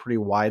circulated pretty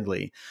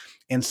widely,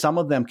 and some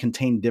of them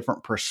contain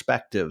different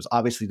perspectives,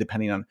 obviously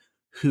depending on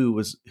who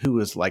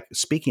was like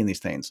speaking these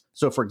things.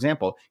 So, for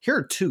example, here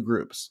are two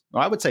groups.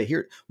 I would say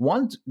here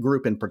one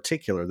group in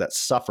particular that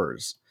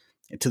suffers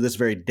to this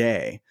very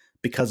day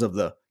because of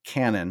the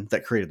canon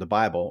that created the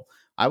Bible,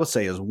 I would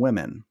say, is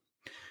women.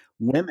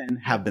 Women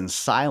have been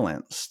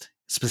silenced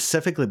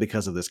specifically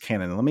because of this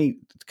canon. And let me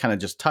kind of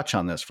just touch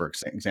on this, for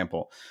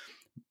example.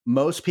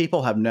 Most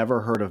people have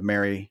never heard of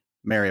Mary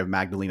of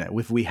Magdalene.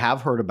 If we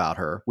have heard about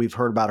her, we've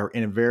heard about her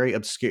in a very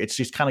obscure, it's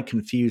just kind of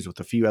confused with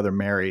a few other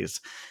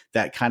Marys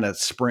that kind of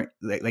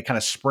they kind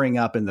of spring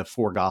up in the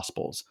four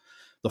gospels,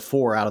 the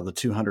 4 out of the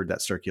 200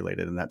 that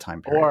circulated in that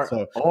time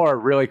period. Or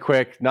really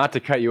quick, not to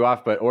cut you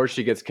off, or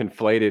she gets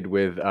conflated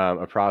with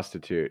a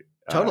prostitute.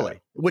 Totally,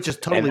 which is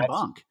totally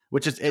bunk.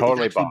 Which is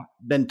totally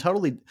been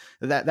totally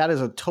that is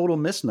a total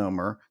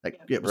misnomer. Like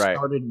it was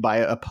started by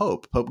a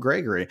Pope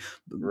Gregory,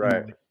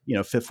 right?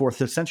 5th,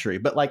 4th century.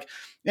 But like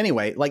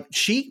anyway, like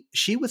she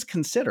was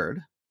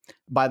considered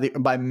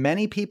by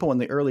many people in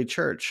the early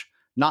church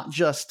not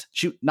just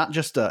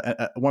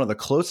one of the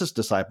closest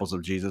disciples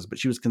of Jesus, but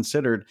she was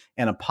considered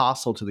an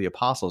apostle to the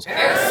apostles.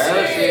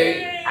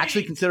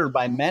 Actually considered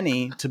by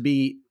many to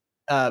be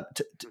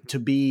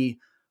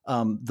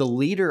the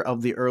leader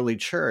of the early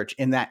church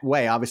in that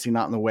way, obviously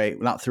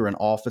not through an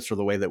office or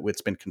the way that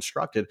it's been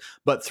constructed,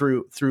 but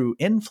through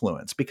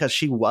influence, because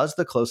she was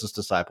the closest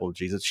disciple of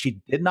Jesus.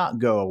 She did not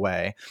go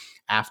away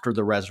after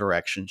the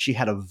resurrection. She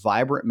had a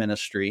vibrant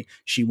ministry.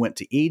 She went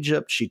to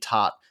Egypt. She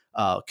taught.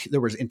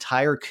 There was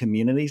entire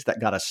communities that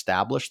got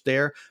established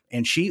there,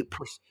 and she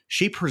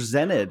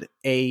presented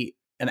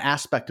an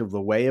aspect of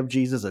the way of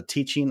Jesus, a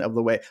teaching of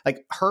the way.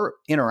 Like her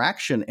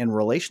interaction and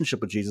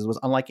relationship with Jesus was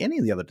unlike any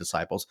of the other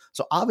disciples.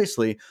 So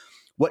obviously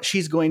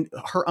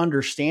her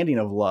understanding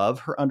of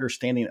love, her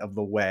understanding of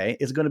the way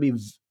is going to be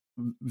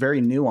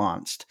very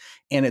nuanced.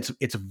 And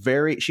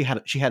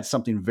she had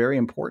something very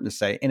important to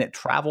say, and it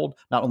traveled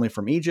not only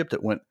from Egypt,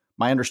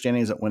 my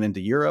understanding is it went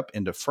into Europe,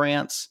 into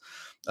France,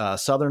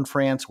 southern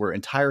France, where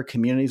entire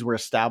communities were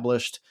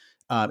established.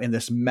 And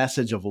this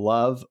message of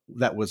love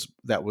that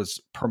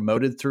was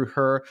promoted through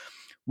her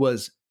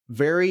was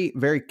very,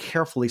 very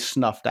carefully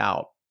snuffed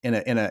out.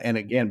 And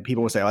again,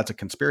 people would say, "Oh, that's a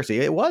conspiracy."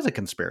 It was a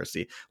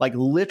conspiracy. Like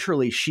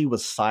literally, she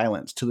was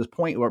silenced to the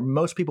point where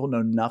most people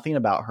know nothing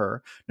about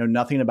her, know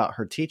nothing about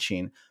her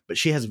teaching. But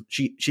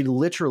she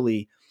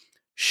literally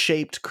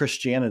shaped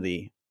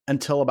Christianity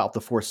until about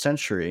the 4th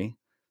century,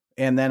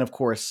 and then of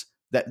course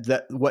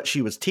that what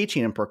she was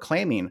teaching and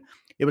proclaiming.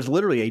 It was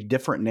literally a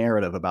different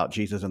narrative about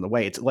Jesus and the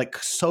way. It's like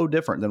so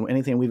different than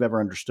anything we've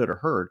ever understood or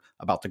heard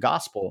about the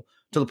gospel,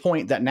 to the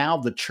point that now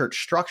the church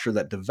structure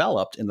that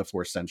developed in the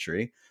 4th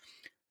century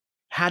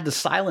had to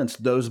silence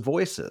those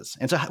voices.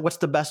 And so what's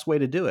the best way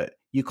to do it?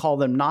 You call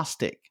them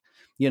Gnostic.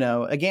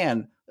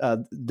 Again,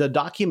 the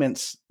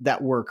documents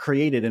that were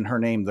created in her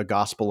name, the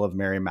Gospel of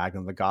Mary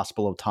Magdalene, the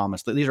Gospel of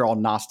Thomas, these are all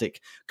Gnostic,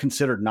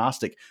 considered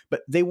Gnostic,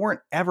 but they weren't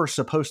ever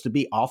supposed to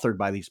be authored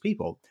by these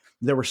people.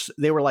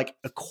 They were like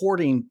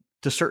according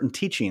to certain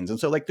teachings. And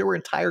so like there were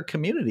entire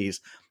communities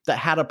that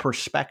had a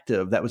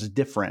perspective that was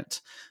different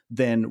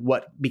than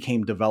what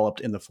became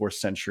developed in the 4th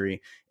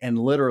century. And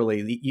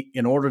literally,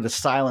 in order to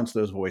silence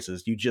those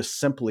voices, you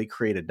just simply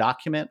create a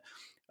document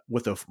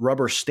with a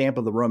rubber stamp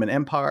of the Roman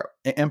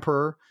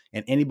emperor,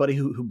 and anybody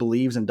who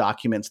believes in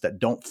documents that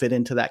don't fit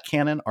into that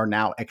canon are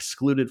now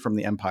excluded from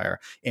the empire,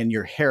 and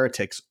you're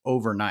heretics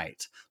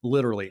overnight,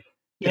 literally.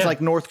 Yeah. It's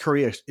like North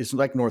Korea. It's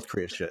like North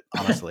Korea shit.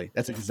 Honestly,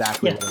 that's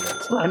exactly what it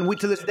is. And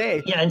to this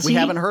day, we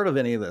haven't heard of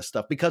any of this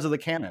stuff because of the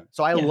canon.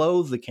 So I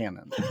loathe the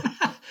canon.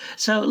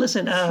 So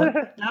listen,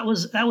 that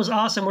was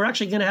awesome. We're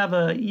actually going to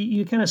have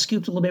you kind of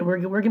scooped a little bit.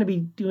 We're going to be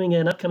doing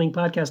an upcoming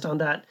podcast on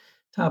that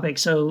topic.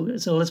 So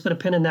let's put a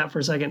pin in that for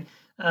a second.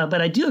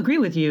 But I do agree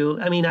with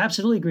you. I mean, I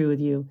absolutely agree with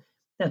you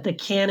that the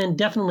canon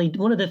definitely,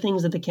 one of the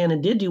things that the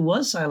canon did do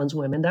was silence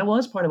women. That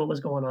was part of what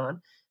was going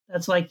on.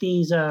 That's like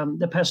these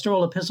the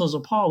pastoral epistles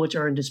of Paul, which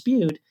are in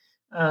dispute.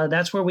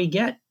 That's where we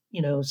get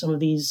some of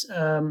these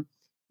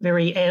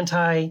very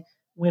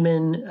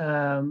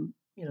anti-women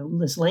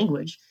this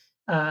language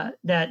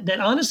that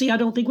honestly I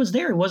don't think was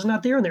there. It was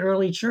not there in the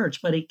early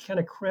church, but it kind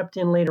of crept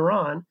in later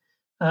on,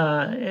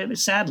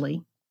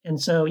 sadly. And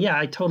so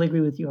I totally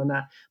agree with you on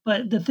that.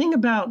 But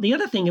the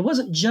other thing, it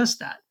wasn't just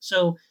that.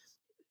 So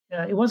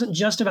it wasn't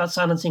just about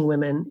silencing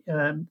women.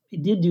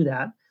 It did do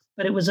that,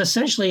 but it was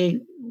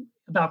essentially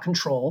about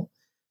control.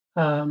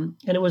 And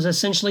it was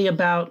essentially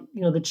about,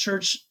 the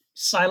church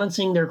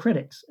silencing their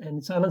critics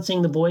and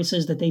silencing the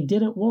voices that they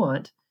didn't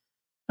want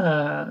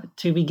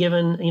to be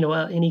given,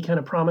 any kind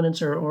of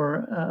prominence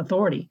or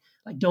authority.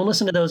 Like, don't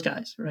listen to those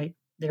guys, right?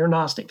 They're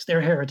Gnostics,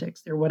 they're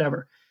heretics, they're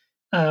whatever.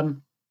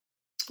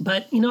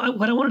 But,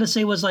 what I wanted to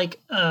say was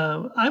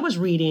I was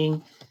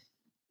reading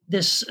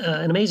this,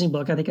 an amazing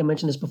book. I think I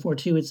mentioned this before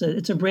too.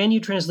 It's a brand new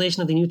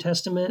translation of the New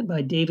Testament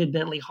by David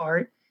Bentley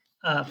Hart.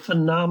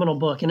 Phenomenal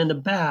book. And in the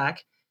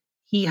back,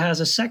 he has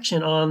a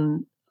section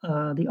on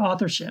the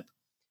authorship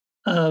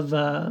of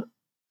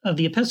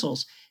the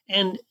epistles.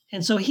 And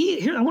so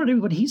here I want to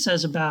read what he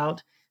says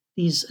about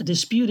these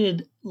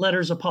disputed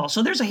letters of Paul.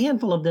 So there's a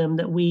handful of them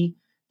that we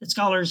that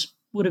scholars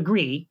would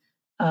agree,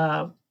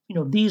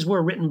 these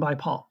were written by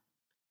Paul.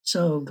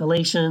 So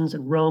Galatians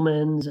and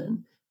Romans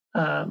and,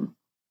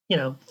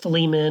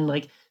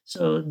 Philemon,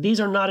 so these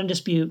are not in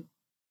dispute.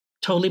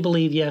 Totally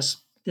believe, yes,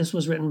 this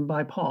was written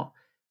by Paul.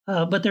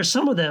 But there's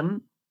some of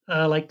them,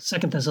 like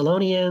Second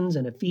Thessalonians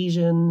and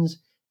Ephesians,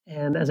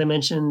 and as I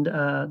mentioned,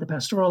 the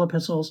pastoral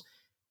epistles,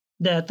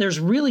 that there's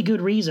really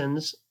good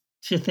reasons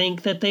to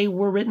think that they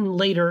were written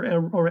later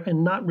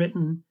and not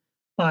written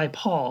by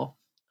Paul.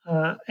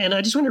 And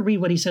I just want to read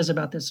what he says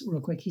about this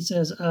real quick. He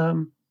says,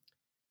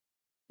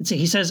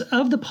 he says,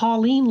 of the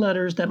Pauline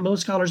letters that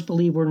most scholars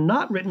believe were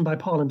not written by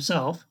Paul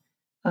himself,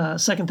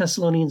 Second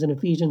Thessalonians and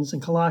Ephesians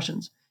and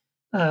Colossians,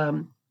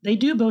 they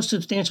do boast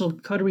substantial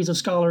coteries of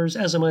scholars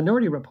as a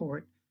minority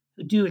report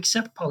who do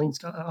accept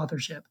Pauline's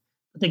authorship.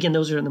 But again,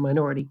 those are in the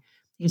minority.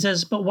 He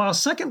says, but while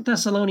Second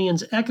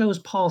Thessalonians echoes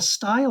Paul's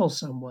style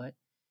somewhat,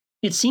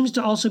 it seems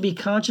to also be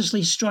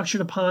consciously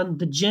structured upon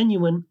the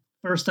genuine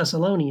First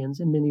Thessalonians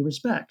in many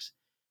respects.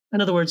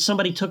 In other words,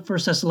 somebody took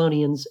First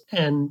Thessalonians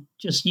and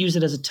just used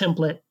it as a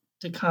template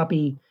to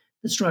copy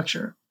the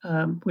structure,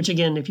 which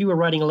again, if you were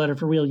writing a letter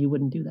for real, you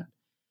wouldn't do that.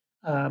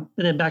 But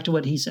then back to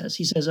what he says.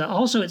 He says,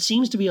 also, it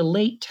seems to be a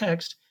late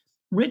text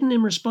written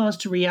in response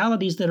to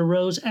realities that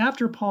arose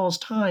after Paul's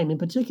time, in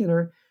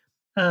particular,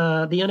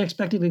 the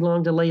unexpectedly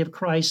long delay of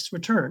Christ's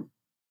return.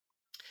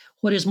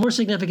 What is more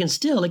significant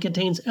still, it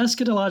contains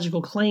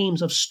eschatological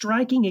claims of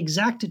striking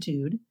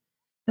exactitude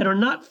that are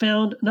not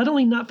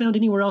only not found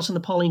anywhere else in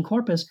the Pauline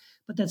corpus,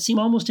 but that seem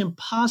almost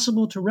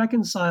impossible to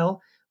reconcile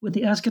with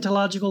the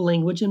eschatological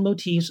language and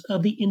motifs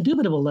of the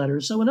indubitable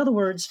letters. So in other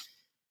words,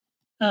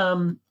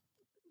 one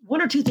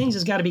or two things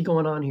has got to be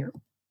going on here.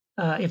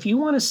 If you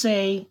want to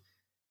say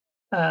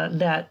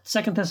that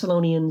Second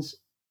Thessalonians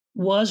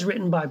was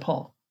written by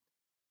Paul,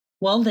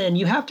 well, then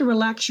you have to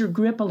relax your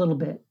grip a little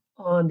bit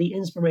on the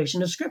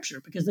inspiration of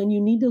Scripture, because then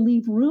you need to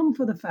leave room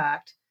for the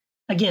fact,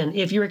 again,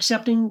 if you're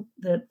accepting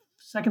that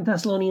Second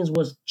Thessalonians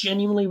was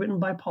genuinely written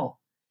by Paul,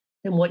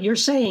 then what you're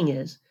saying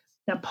is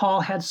that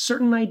Paul had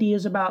certain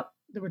ideas about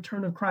the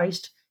return of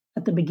Christ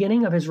at the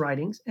beginning of his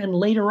writings, and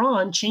later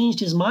on changed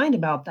his mind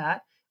about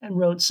that and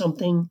wrote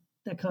something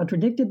that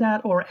contradicted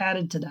that or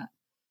added to that.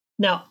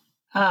 Now,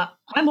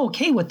 I'm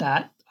okay with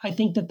that. I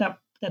think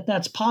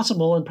that's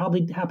possible and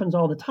probably happens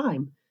all the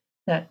time,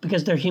 that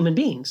because they're human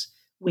beings.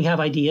 We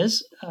have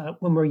ideas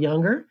when we're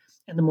younger,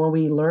 and the more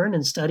we learn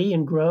and study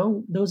and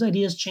grow, those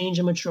ideas change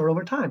and mature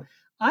over time.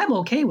 I'm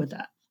okay with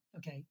that.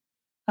 Okay.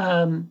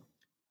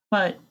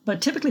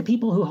 But typically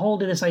people who hold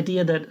to this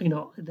idea that,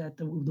 that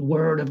the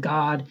word of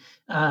God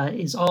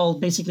is all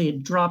basically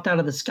dropped out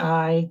of the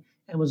sky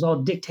and was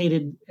all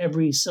dictated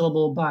every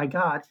syllable by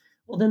God,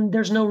 well, then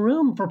there's no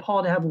room for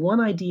Paul to have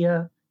one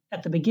idea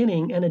at the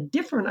beginning and a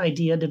different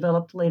idea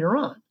developed later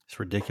on. It's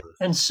ridiculous.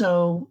 And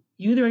so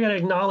you either got to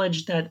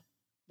acknowledge that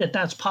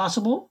that's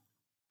possible,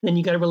 then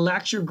you got to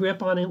relax your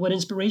grip on what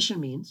inspiration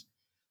means,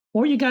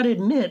 or you got to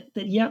admit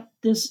that,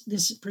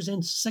 this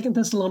presents, Second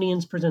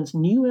Thessalonians presents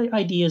new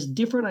ideas,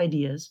 different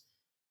ideas,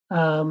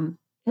 and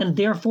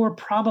therefore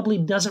probably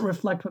doesn't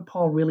reflect what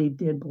Paul really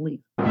did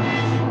believe.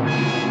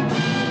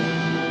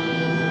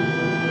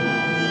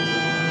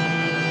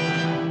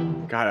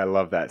 God, I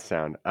love that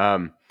sound.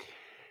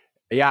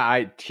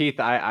 Keith,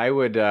 I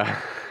would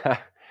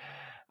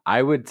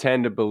I would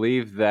tend to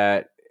believe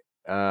that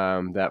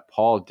that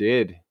Paul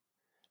did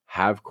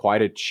have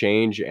quite a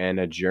change and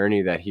a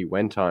journey that he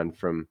went on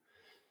from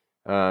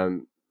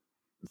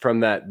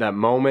that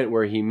moment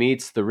where he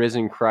meets the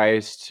risen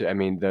Christ. I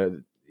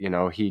mean,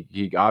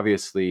 he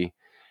obviously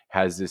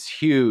has this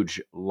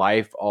huge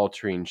life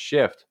altering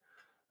shift.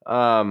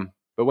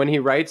 But when he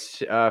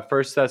writes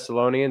First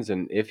Thessalonians,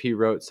 and if he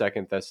wrote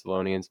Second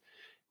Thessalonians,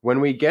 when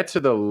we get to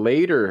the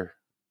later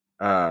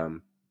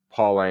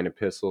Pauline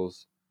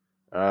epistles,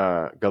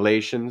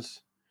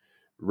 Galatians,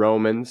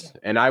 Romans,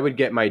 and I would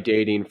get my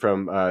dating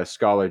from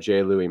scholar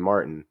J. Louis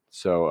Martin.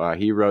 So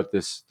he wrote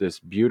this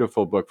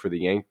beautiful book for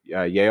the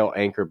Yale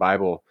Anchor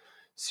Bible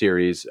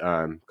series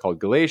called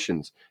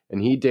Galatians,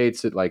 and he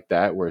dates it like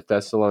that, where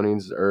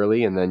Thessalonians is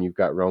early, and then you've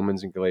got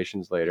Romans and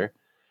Galatians later.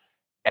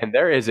 And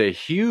there is a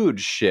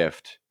huge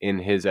shift in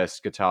his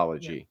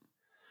eschatology.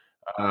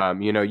 Yeah.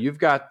 You've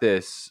got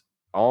this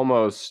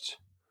almost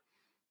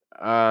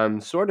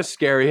sort of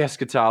scary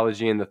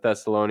eschatology in the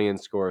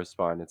Thessalonians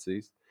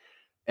correspondences.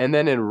 And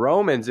then in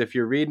Romans, if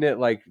you're reading it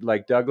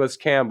like Douglas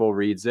Campbell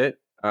reads it,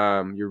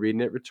 you're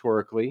reading it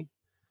rhetorically.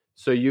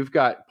 So you've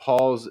got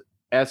Paul's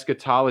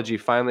eschatology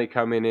finally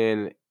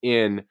coming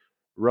in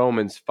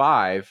Romans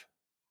 5.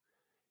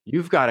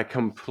 You've got a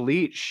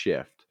complete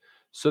shift.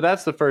 So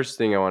that's the first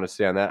thing I want to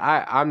say on that.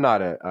 I'm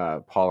not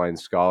a Pauline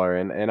scholar,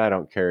 and I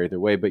don't care either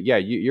way. But yeah,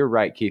 you're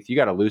right, Keith. You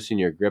got to loosen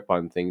your grip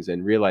on things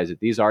and realize that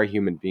these are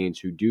human beings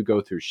who do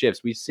go through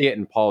shifts. We see it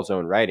in Paul's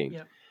own writing.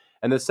 Yep.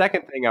 And the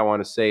second thing I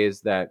want to say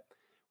is that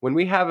when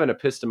we have an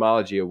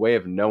epistemology, a way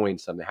of knowing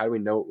something, how do we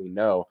know what we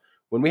know?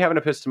 When we have an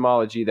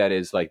epistemology that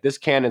is like, this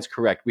canon's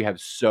correct, we have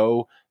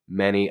so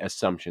many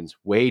assumptions,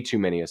 way too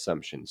many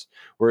assumptions.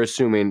 We're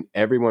assuming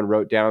everyone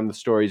wrote down the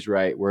stories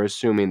right. We're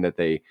assuming that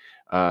the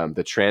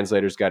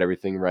translators got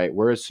everything right.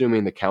 We're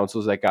assuming the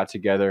councils that got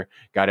together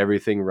got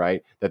everything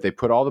right, that they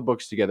put all the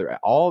books together.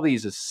 All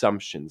these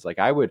assumptions,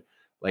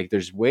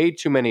 there's way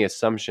too many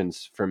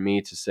assumptions for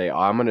me to say, oh,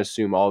 I'm going to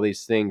assume all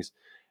these things.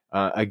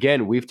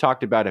 Again, we've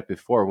talked about it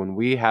before. When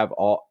we have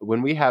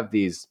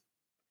these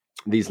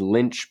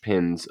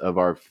linchpins of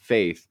our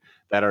faith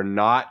that are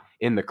not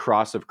in the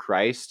cross of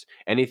Christ,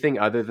 anything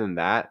other than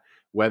that,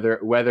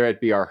 whether it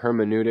be our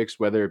hermeneutics,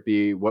 whether it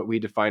be what we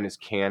define as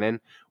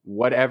canon,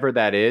 whatever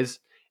that is,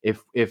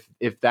 if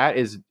that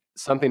is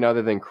something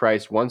other than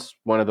Christ, once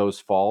one of those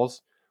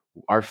falls,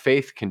 our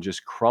faith can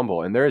just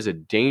crumble. And there is a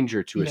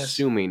danger to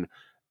assuming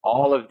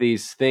all of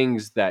these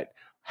things that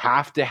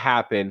have to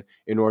happen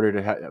in order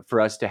to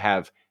for us to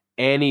have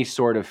any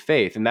sort of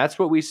faith. And that's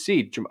what we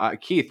see.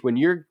 Keith, when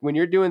you're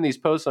doing these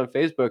posts on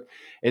Facebook,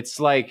 it's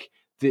like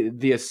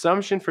the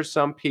assumption for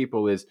some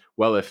people is,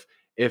 well,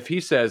 if he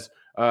says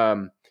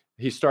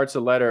he starts a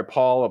letter,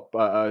 Paul,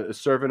 a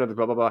servant of the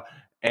blah blah blah,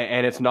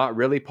 and it's not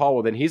really Paul,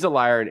 well, then he's a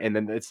liar. And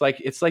then it's like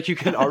you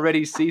can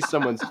already see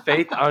someone's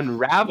faith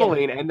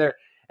unraveling,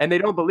 and they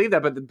don't believe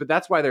that, but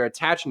that's why they're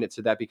attaching it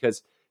to that,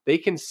 because they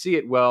can see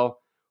it. Well,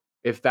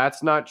 if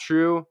that's not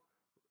true,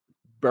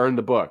 burn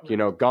the book,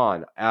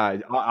 gone.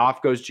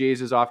 Off goes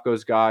Jesus, off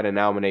goes God, and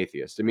now I'm an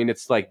atheist. I mean,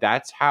 it's like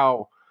that's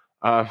how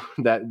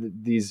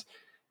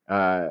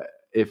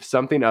if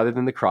something other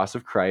than the cross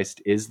of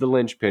Christ is the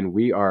linchpin,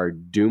 we are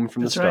doomed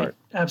from the start. Right.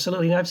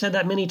 Absolutely. And I've said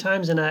that many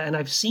times, and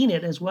I've seen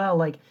it as well.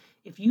 Like,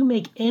 if you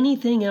make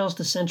anything else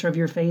the center of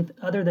your faith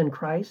other than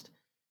Christ,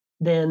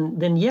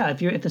 then yeah,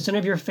 if the center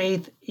of your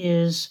faith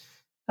is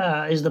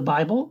the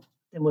Bible,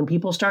 and when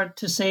people start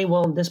to say,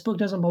 well, this book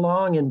doesn't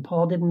belong, and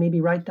Paul didn't maybe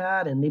write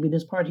that, and maybe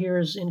this part here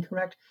is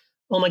incorrect,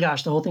 oh my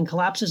gosh, the whole thing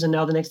collapses, and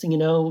now the next thing you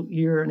know,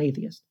 you're an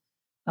atheist.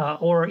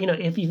 Or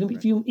if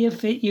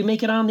you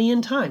make it on the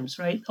end times,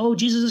 right? Oh,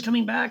 Jesus is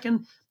coming back,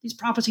 and these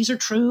prophecies are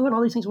true, and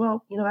all these things.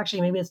 Well,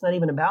 actually, maybe it's not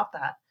even about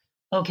that.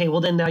 Okay, well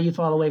then now you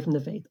fall away from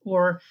the faith,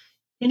 or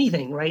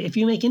anything, right? If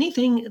you make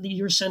anything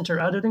your center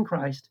other than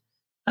Christ,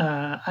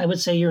 I would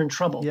say you're in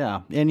trouble.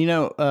 Yeah, and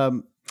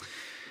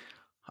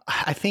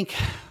I think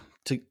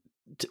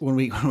when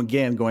we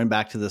again going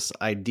back to this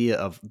idea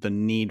of the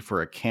need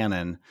for a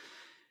canon,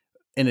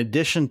 in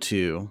addition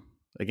to,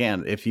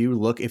 again, if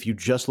you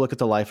just look at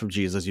the life of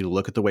Jesus, you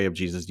look at the way of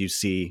Jesus, you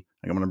see,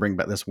 I'm going to bring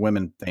back this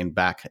women thing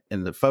back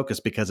in the focus,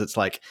 because it's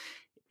like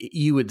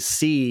you would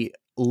see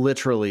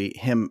literally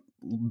him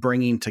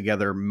bringing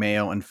together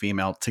male and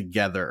female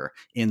together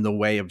in the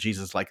way of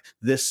Jesus. Like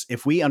this,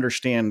 if we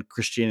understand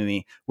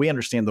Christianity, we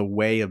understand the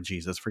way of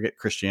Jesus. Forget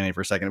Christianity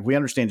for a second. If we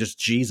understand just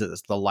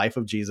Jesus, the life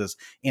of Jesus,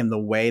 and the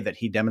way that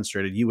he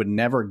demonstrated, you would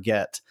never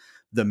get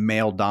the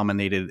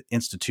male-dominated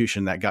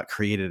institution that got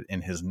created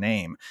in his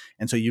name.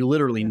 And so you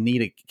literally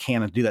need a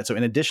canon to do that. So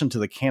in addition to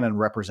the canon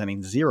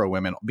representing 0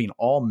 women, being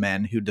all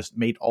men who just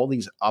made all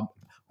these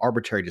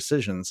arbitrary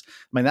decisions, I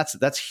mean,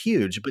 that's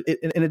huge. But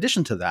in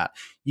addition to that,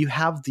 you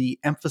have the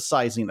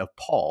emphasizing of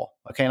Paul.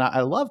 Okay, and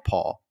I love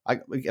Paul.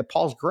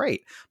 Paul's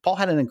great. Paul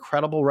had an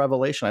incredible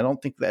revelation. I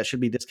don't think that should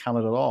be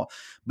discounted at all.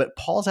 But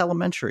Paul's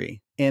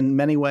elementary in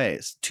many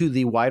ways to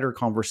the wider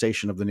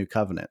conversation of the new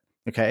covenant.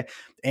 Okay.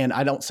 And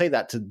I don't say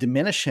that to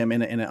diminish him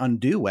in an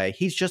undue way.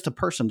 He's just a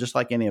person just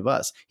like any of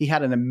us. He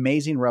had an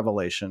amazing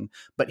revelation,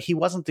 but he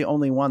wasn't the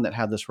only one that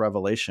had this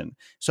revelation.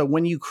 So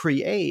when you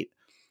create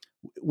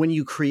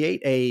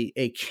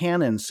a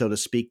canon, so to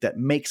speak, that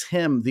makes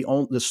him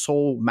the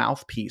sole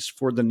mouthpiece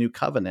for the new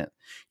covenant,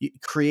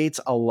 it creates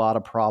a lot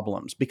of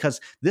problems,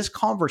 because this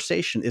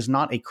conversation is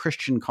not a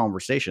Christian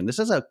conversation. This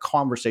is a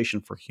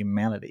conversation for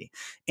humanity.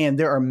 And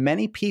there are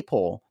many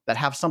people that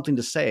have something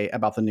to say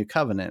about the new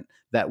covenant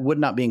that would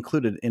not be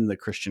included in the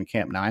Christian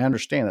camp. Now, I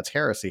understand that's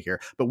heresy here,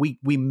 but we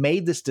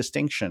made this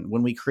distinction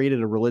when we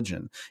created a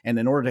religion. And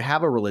in order to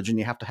have a religion,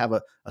 you have to have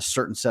a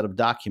certain set of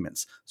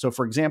documents. So,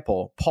 for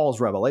example, Paul's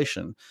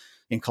revelation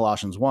in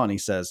Colossians 1, he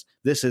says,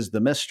 "This is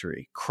the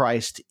mystery,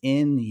 Christ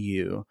in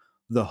you,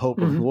 the hope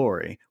of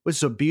glory," which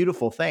is a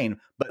beautiful thing.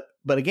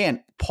 But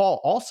again, Paul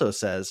also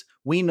says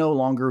we no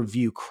longer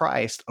view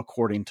Christ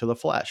according to the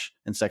flesh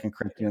in 2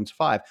 Corinthians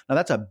 5. Now,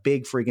 that's a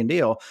big freaking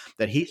deal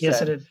that he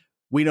said. It is.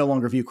 We no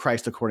longer view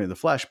Christ according to the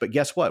flesh. But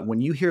guess what?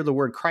 When you hear the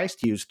word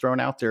Christ used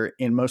thrown out there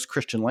in most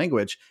Christian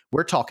language,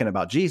 we're talking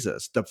about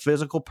Jesus, the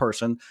physical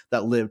person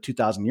that lived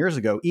 2,000 years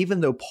ago,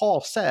 even though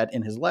Paul said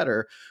in his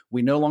letter,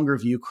 we no longer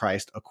view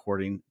Christ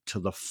according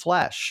to the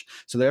flesh.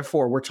 So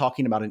therefore, we're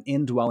talking about an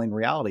indwelling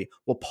reality.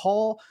 Well,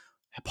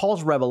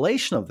 Paul's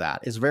revelation of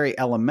that is very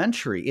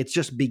elementary. It's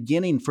just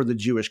beginning for the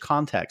Jewish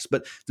context.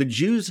 But the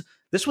Jews,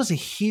 this was a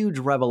huge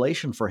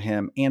revelation for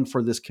him and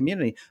for this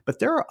community. But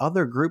there are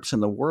other groups in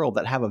the world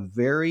that have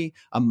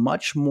a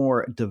much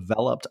more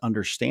developed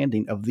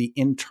understanding of the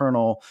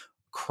internal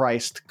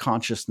Christ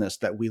consciousness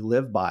that we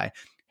live by.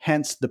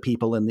 Hence, the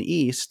people in the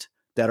East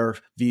that are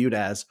viewed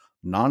as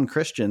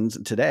non-Christians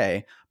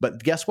today,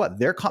 but guess what?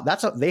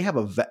 They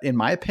have in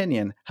my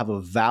opinion, have a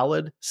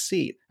valid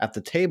seat at the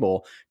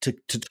table to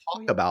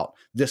talk about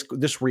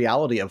this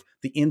reality of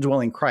the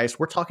indwelling Christ.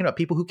 We're talking about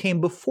people who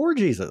came before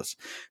Jesus,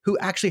 who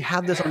actually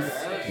have this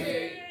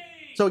understanding.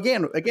 So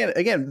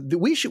again,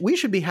 we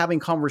should be having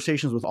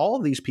conversations with all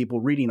of these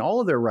people, reading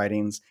all of their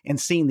writings and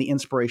seeing the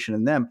inspiration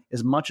in them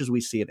as much as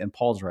we see it in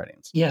Paul's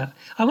writings. Yeah,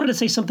 I wanted to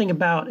say something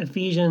about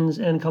Ephesians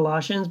and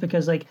Colossians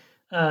because,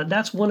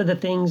 that's one of the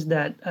things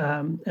that,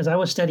 as I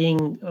was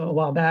studying a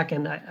while back,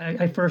 and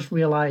I first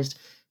realized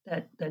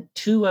that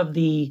two of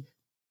the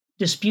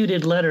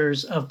disputed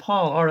letters of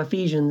Paul are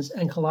Ephesians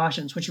and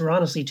Colossians, which are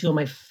honestly two of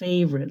my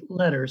favorite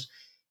letters.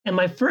 And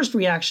my first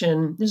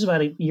reaction, this is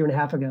about a year and a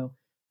half ago,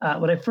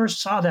 when I first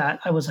saw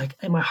that, I was like,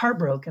 and my heart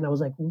broke, and I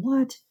was like,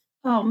 what?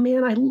 Oh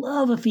man, I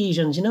love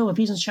Ephesians.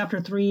 Ephesians chapter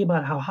 3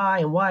 about how high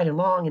and wide and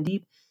long and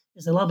deep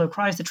is the love of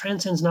Christ that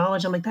transcends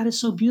knowledge. I'm like, that is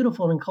so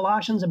beautiful. And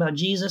Colossians about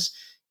Jesus,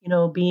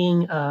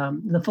 being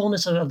the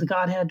fullness of the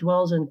Godhead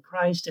dwells in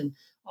Christ and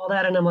all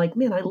that. And I'm like,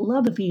 man, I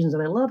love Ephesians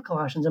and I love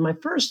Colossians. And my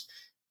first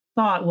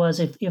thought was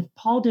if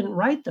Paul didn't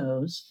write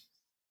those,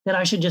 then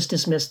I should just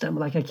dismiss them.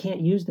 Like I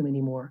can't use them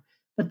anymore.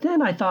 But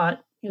then I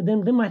thought,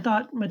 then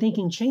my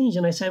thinking changed.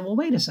 And I said, well,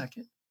 wait a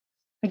second.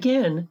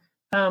 Again,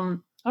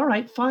 all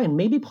right, fine.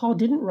 Maybe Paul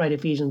didn't write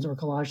Ephesians or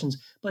Colossians,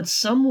 but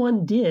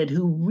someone did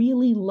who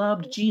really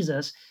loved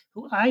Jesus,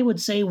 who I would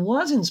say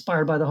was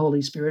inspired by the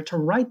Holy Spirit to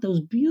write those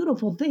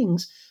beautiful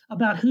things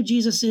about who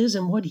Jesus is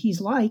and what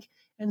he's like.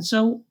 And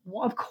so,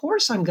 of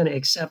course, I'm going to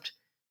accept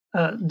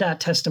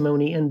that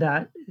testimony and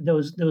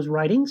those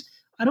writings.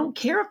 I don't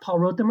care if Paul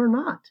wrote them or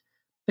not,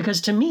 because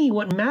to me,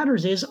 what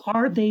matters is,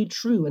 are they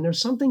true? And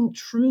there's something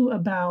true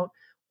about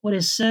what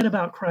is said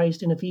about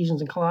Christ in Ephesians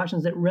and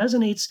Colossians that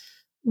resonates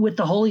with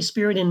the Holy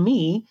Spirit in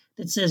me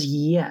that says,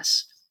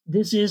 yes,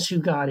 this is who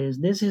God is.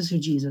 This is who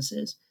Jesus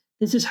is.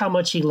 This is how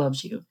much he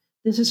loves you.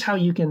 This is how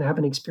you can have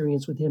an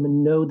experience with him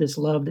and know this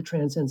love that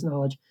transcends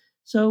knowledge.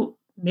 So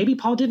maybe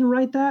Paul didn't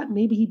write that.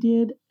 Maybe he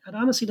did. It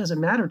honestly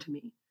doesn't matter to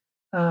me.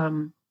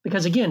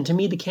 Because again, to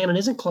me, the canon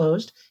isn't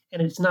closed,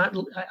 and it's not,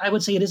 I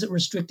would say it isn't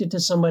restricted to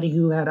somebody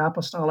who had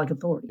apostolic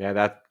authority.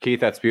 Yeah, Keith,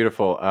 that's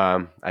beautiful.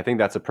 I think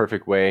that's a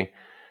perfect way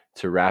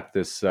to wrap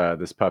this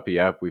puppy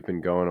up. We've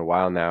been going a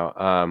while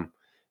now.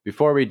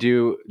 Before we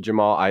do,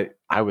 Jamal,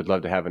 I would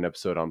love to have an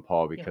episode on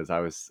Paul because I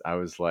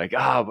was like,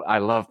 oh, I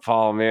love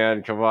Paul,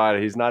 man. Come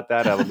on, he's not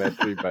that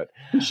elementary, but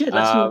we should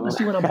let's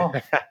do one on Paul.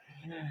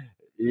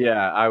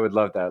 Yeah, I would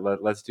love that.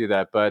 Let's do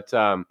that. But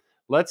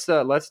let's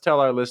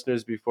tell our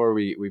listeners before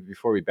we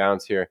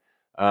bounce here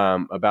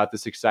about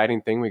this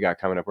exciting thing we got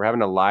coming up. We're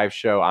having a live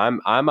show.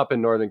 I'm up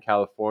in Northern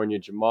California.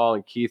 Jamal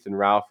and Keith and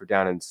Ralph are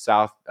down in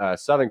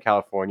Southern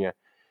California.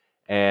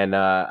 And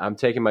I'm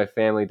taking my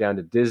family down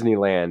to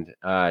Disneyland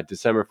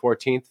December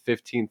 14th,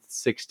 15th,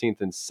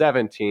 16th, and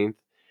 17th.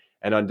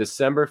 And on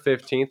December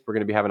 15th, we're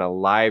going to be having a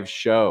live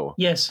show.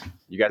 Yes.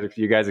 You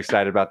guys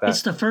excited about that?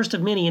 It's the first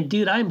of many. And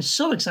dude, I'm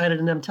so excited.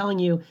 And I'm telling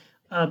you,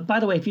 by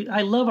the way,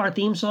 I love our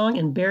theme song,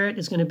 and Barrett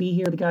is going to be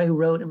here, the guy who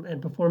wrote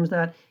and performs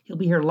that. He'll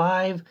be here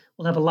live.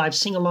 We'll have a live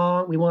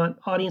sing-along. We want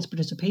audience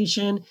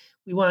participation.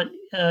 We want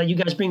you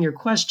guys bring your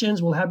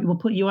questions. We'll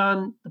put you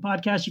on the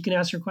podcast. You can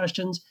ask your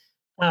questions.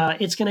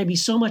 It's going to be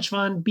so much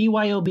fun.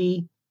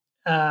 BYOB.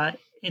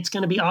 It's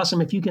going to be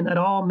awesome. If you can at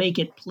all make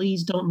it,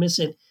 please don't miss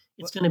it.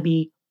 It's going to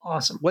be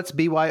awesome. What's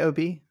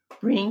BYOB?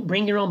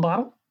 Bring your own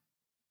bottle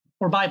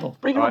or Bible.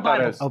 Bring your own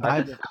Bible.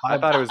 Bible. I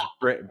thought it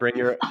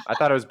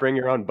was bring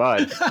your own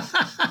bud.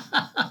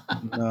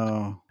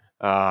 No.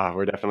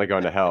 We're definitely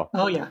going to hell.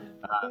 Oh yeah.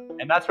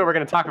 And that's what we're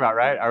going to talk about,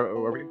 right?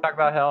 Are we going to talk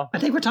about hell? I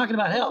think we're talking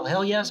about hell.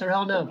 Hell yes or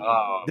hell no.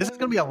 Oh. This is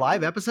going to be a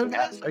live episode,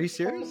 guys? Are you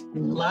serious?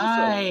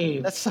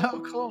 Live. That's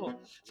so cool.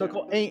 So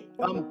cool. Hey,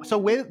 so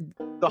with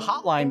the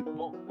hotline,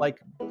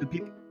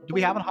 do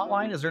we have a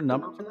hotline? Is there a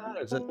number for that?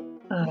 Or is it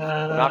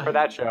not for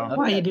that show?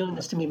 Why are you doing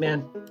this to me,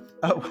 man?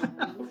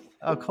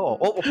 Oh, cool.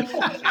 Well,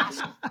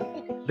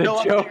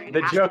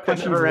 the joke that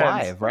never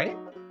ends. Live, right?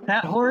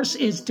 That horse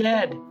is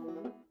dead.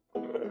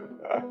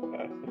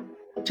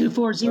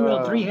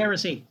 2403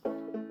 Heresy.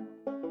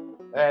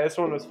 Hey, this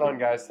one was fun,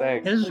 guys.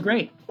 Thanks. This was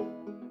great.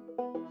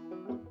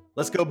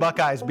 Let's go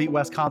Buckeyes. Beat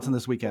Wisconsin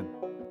this weekend.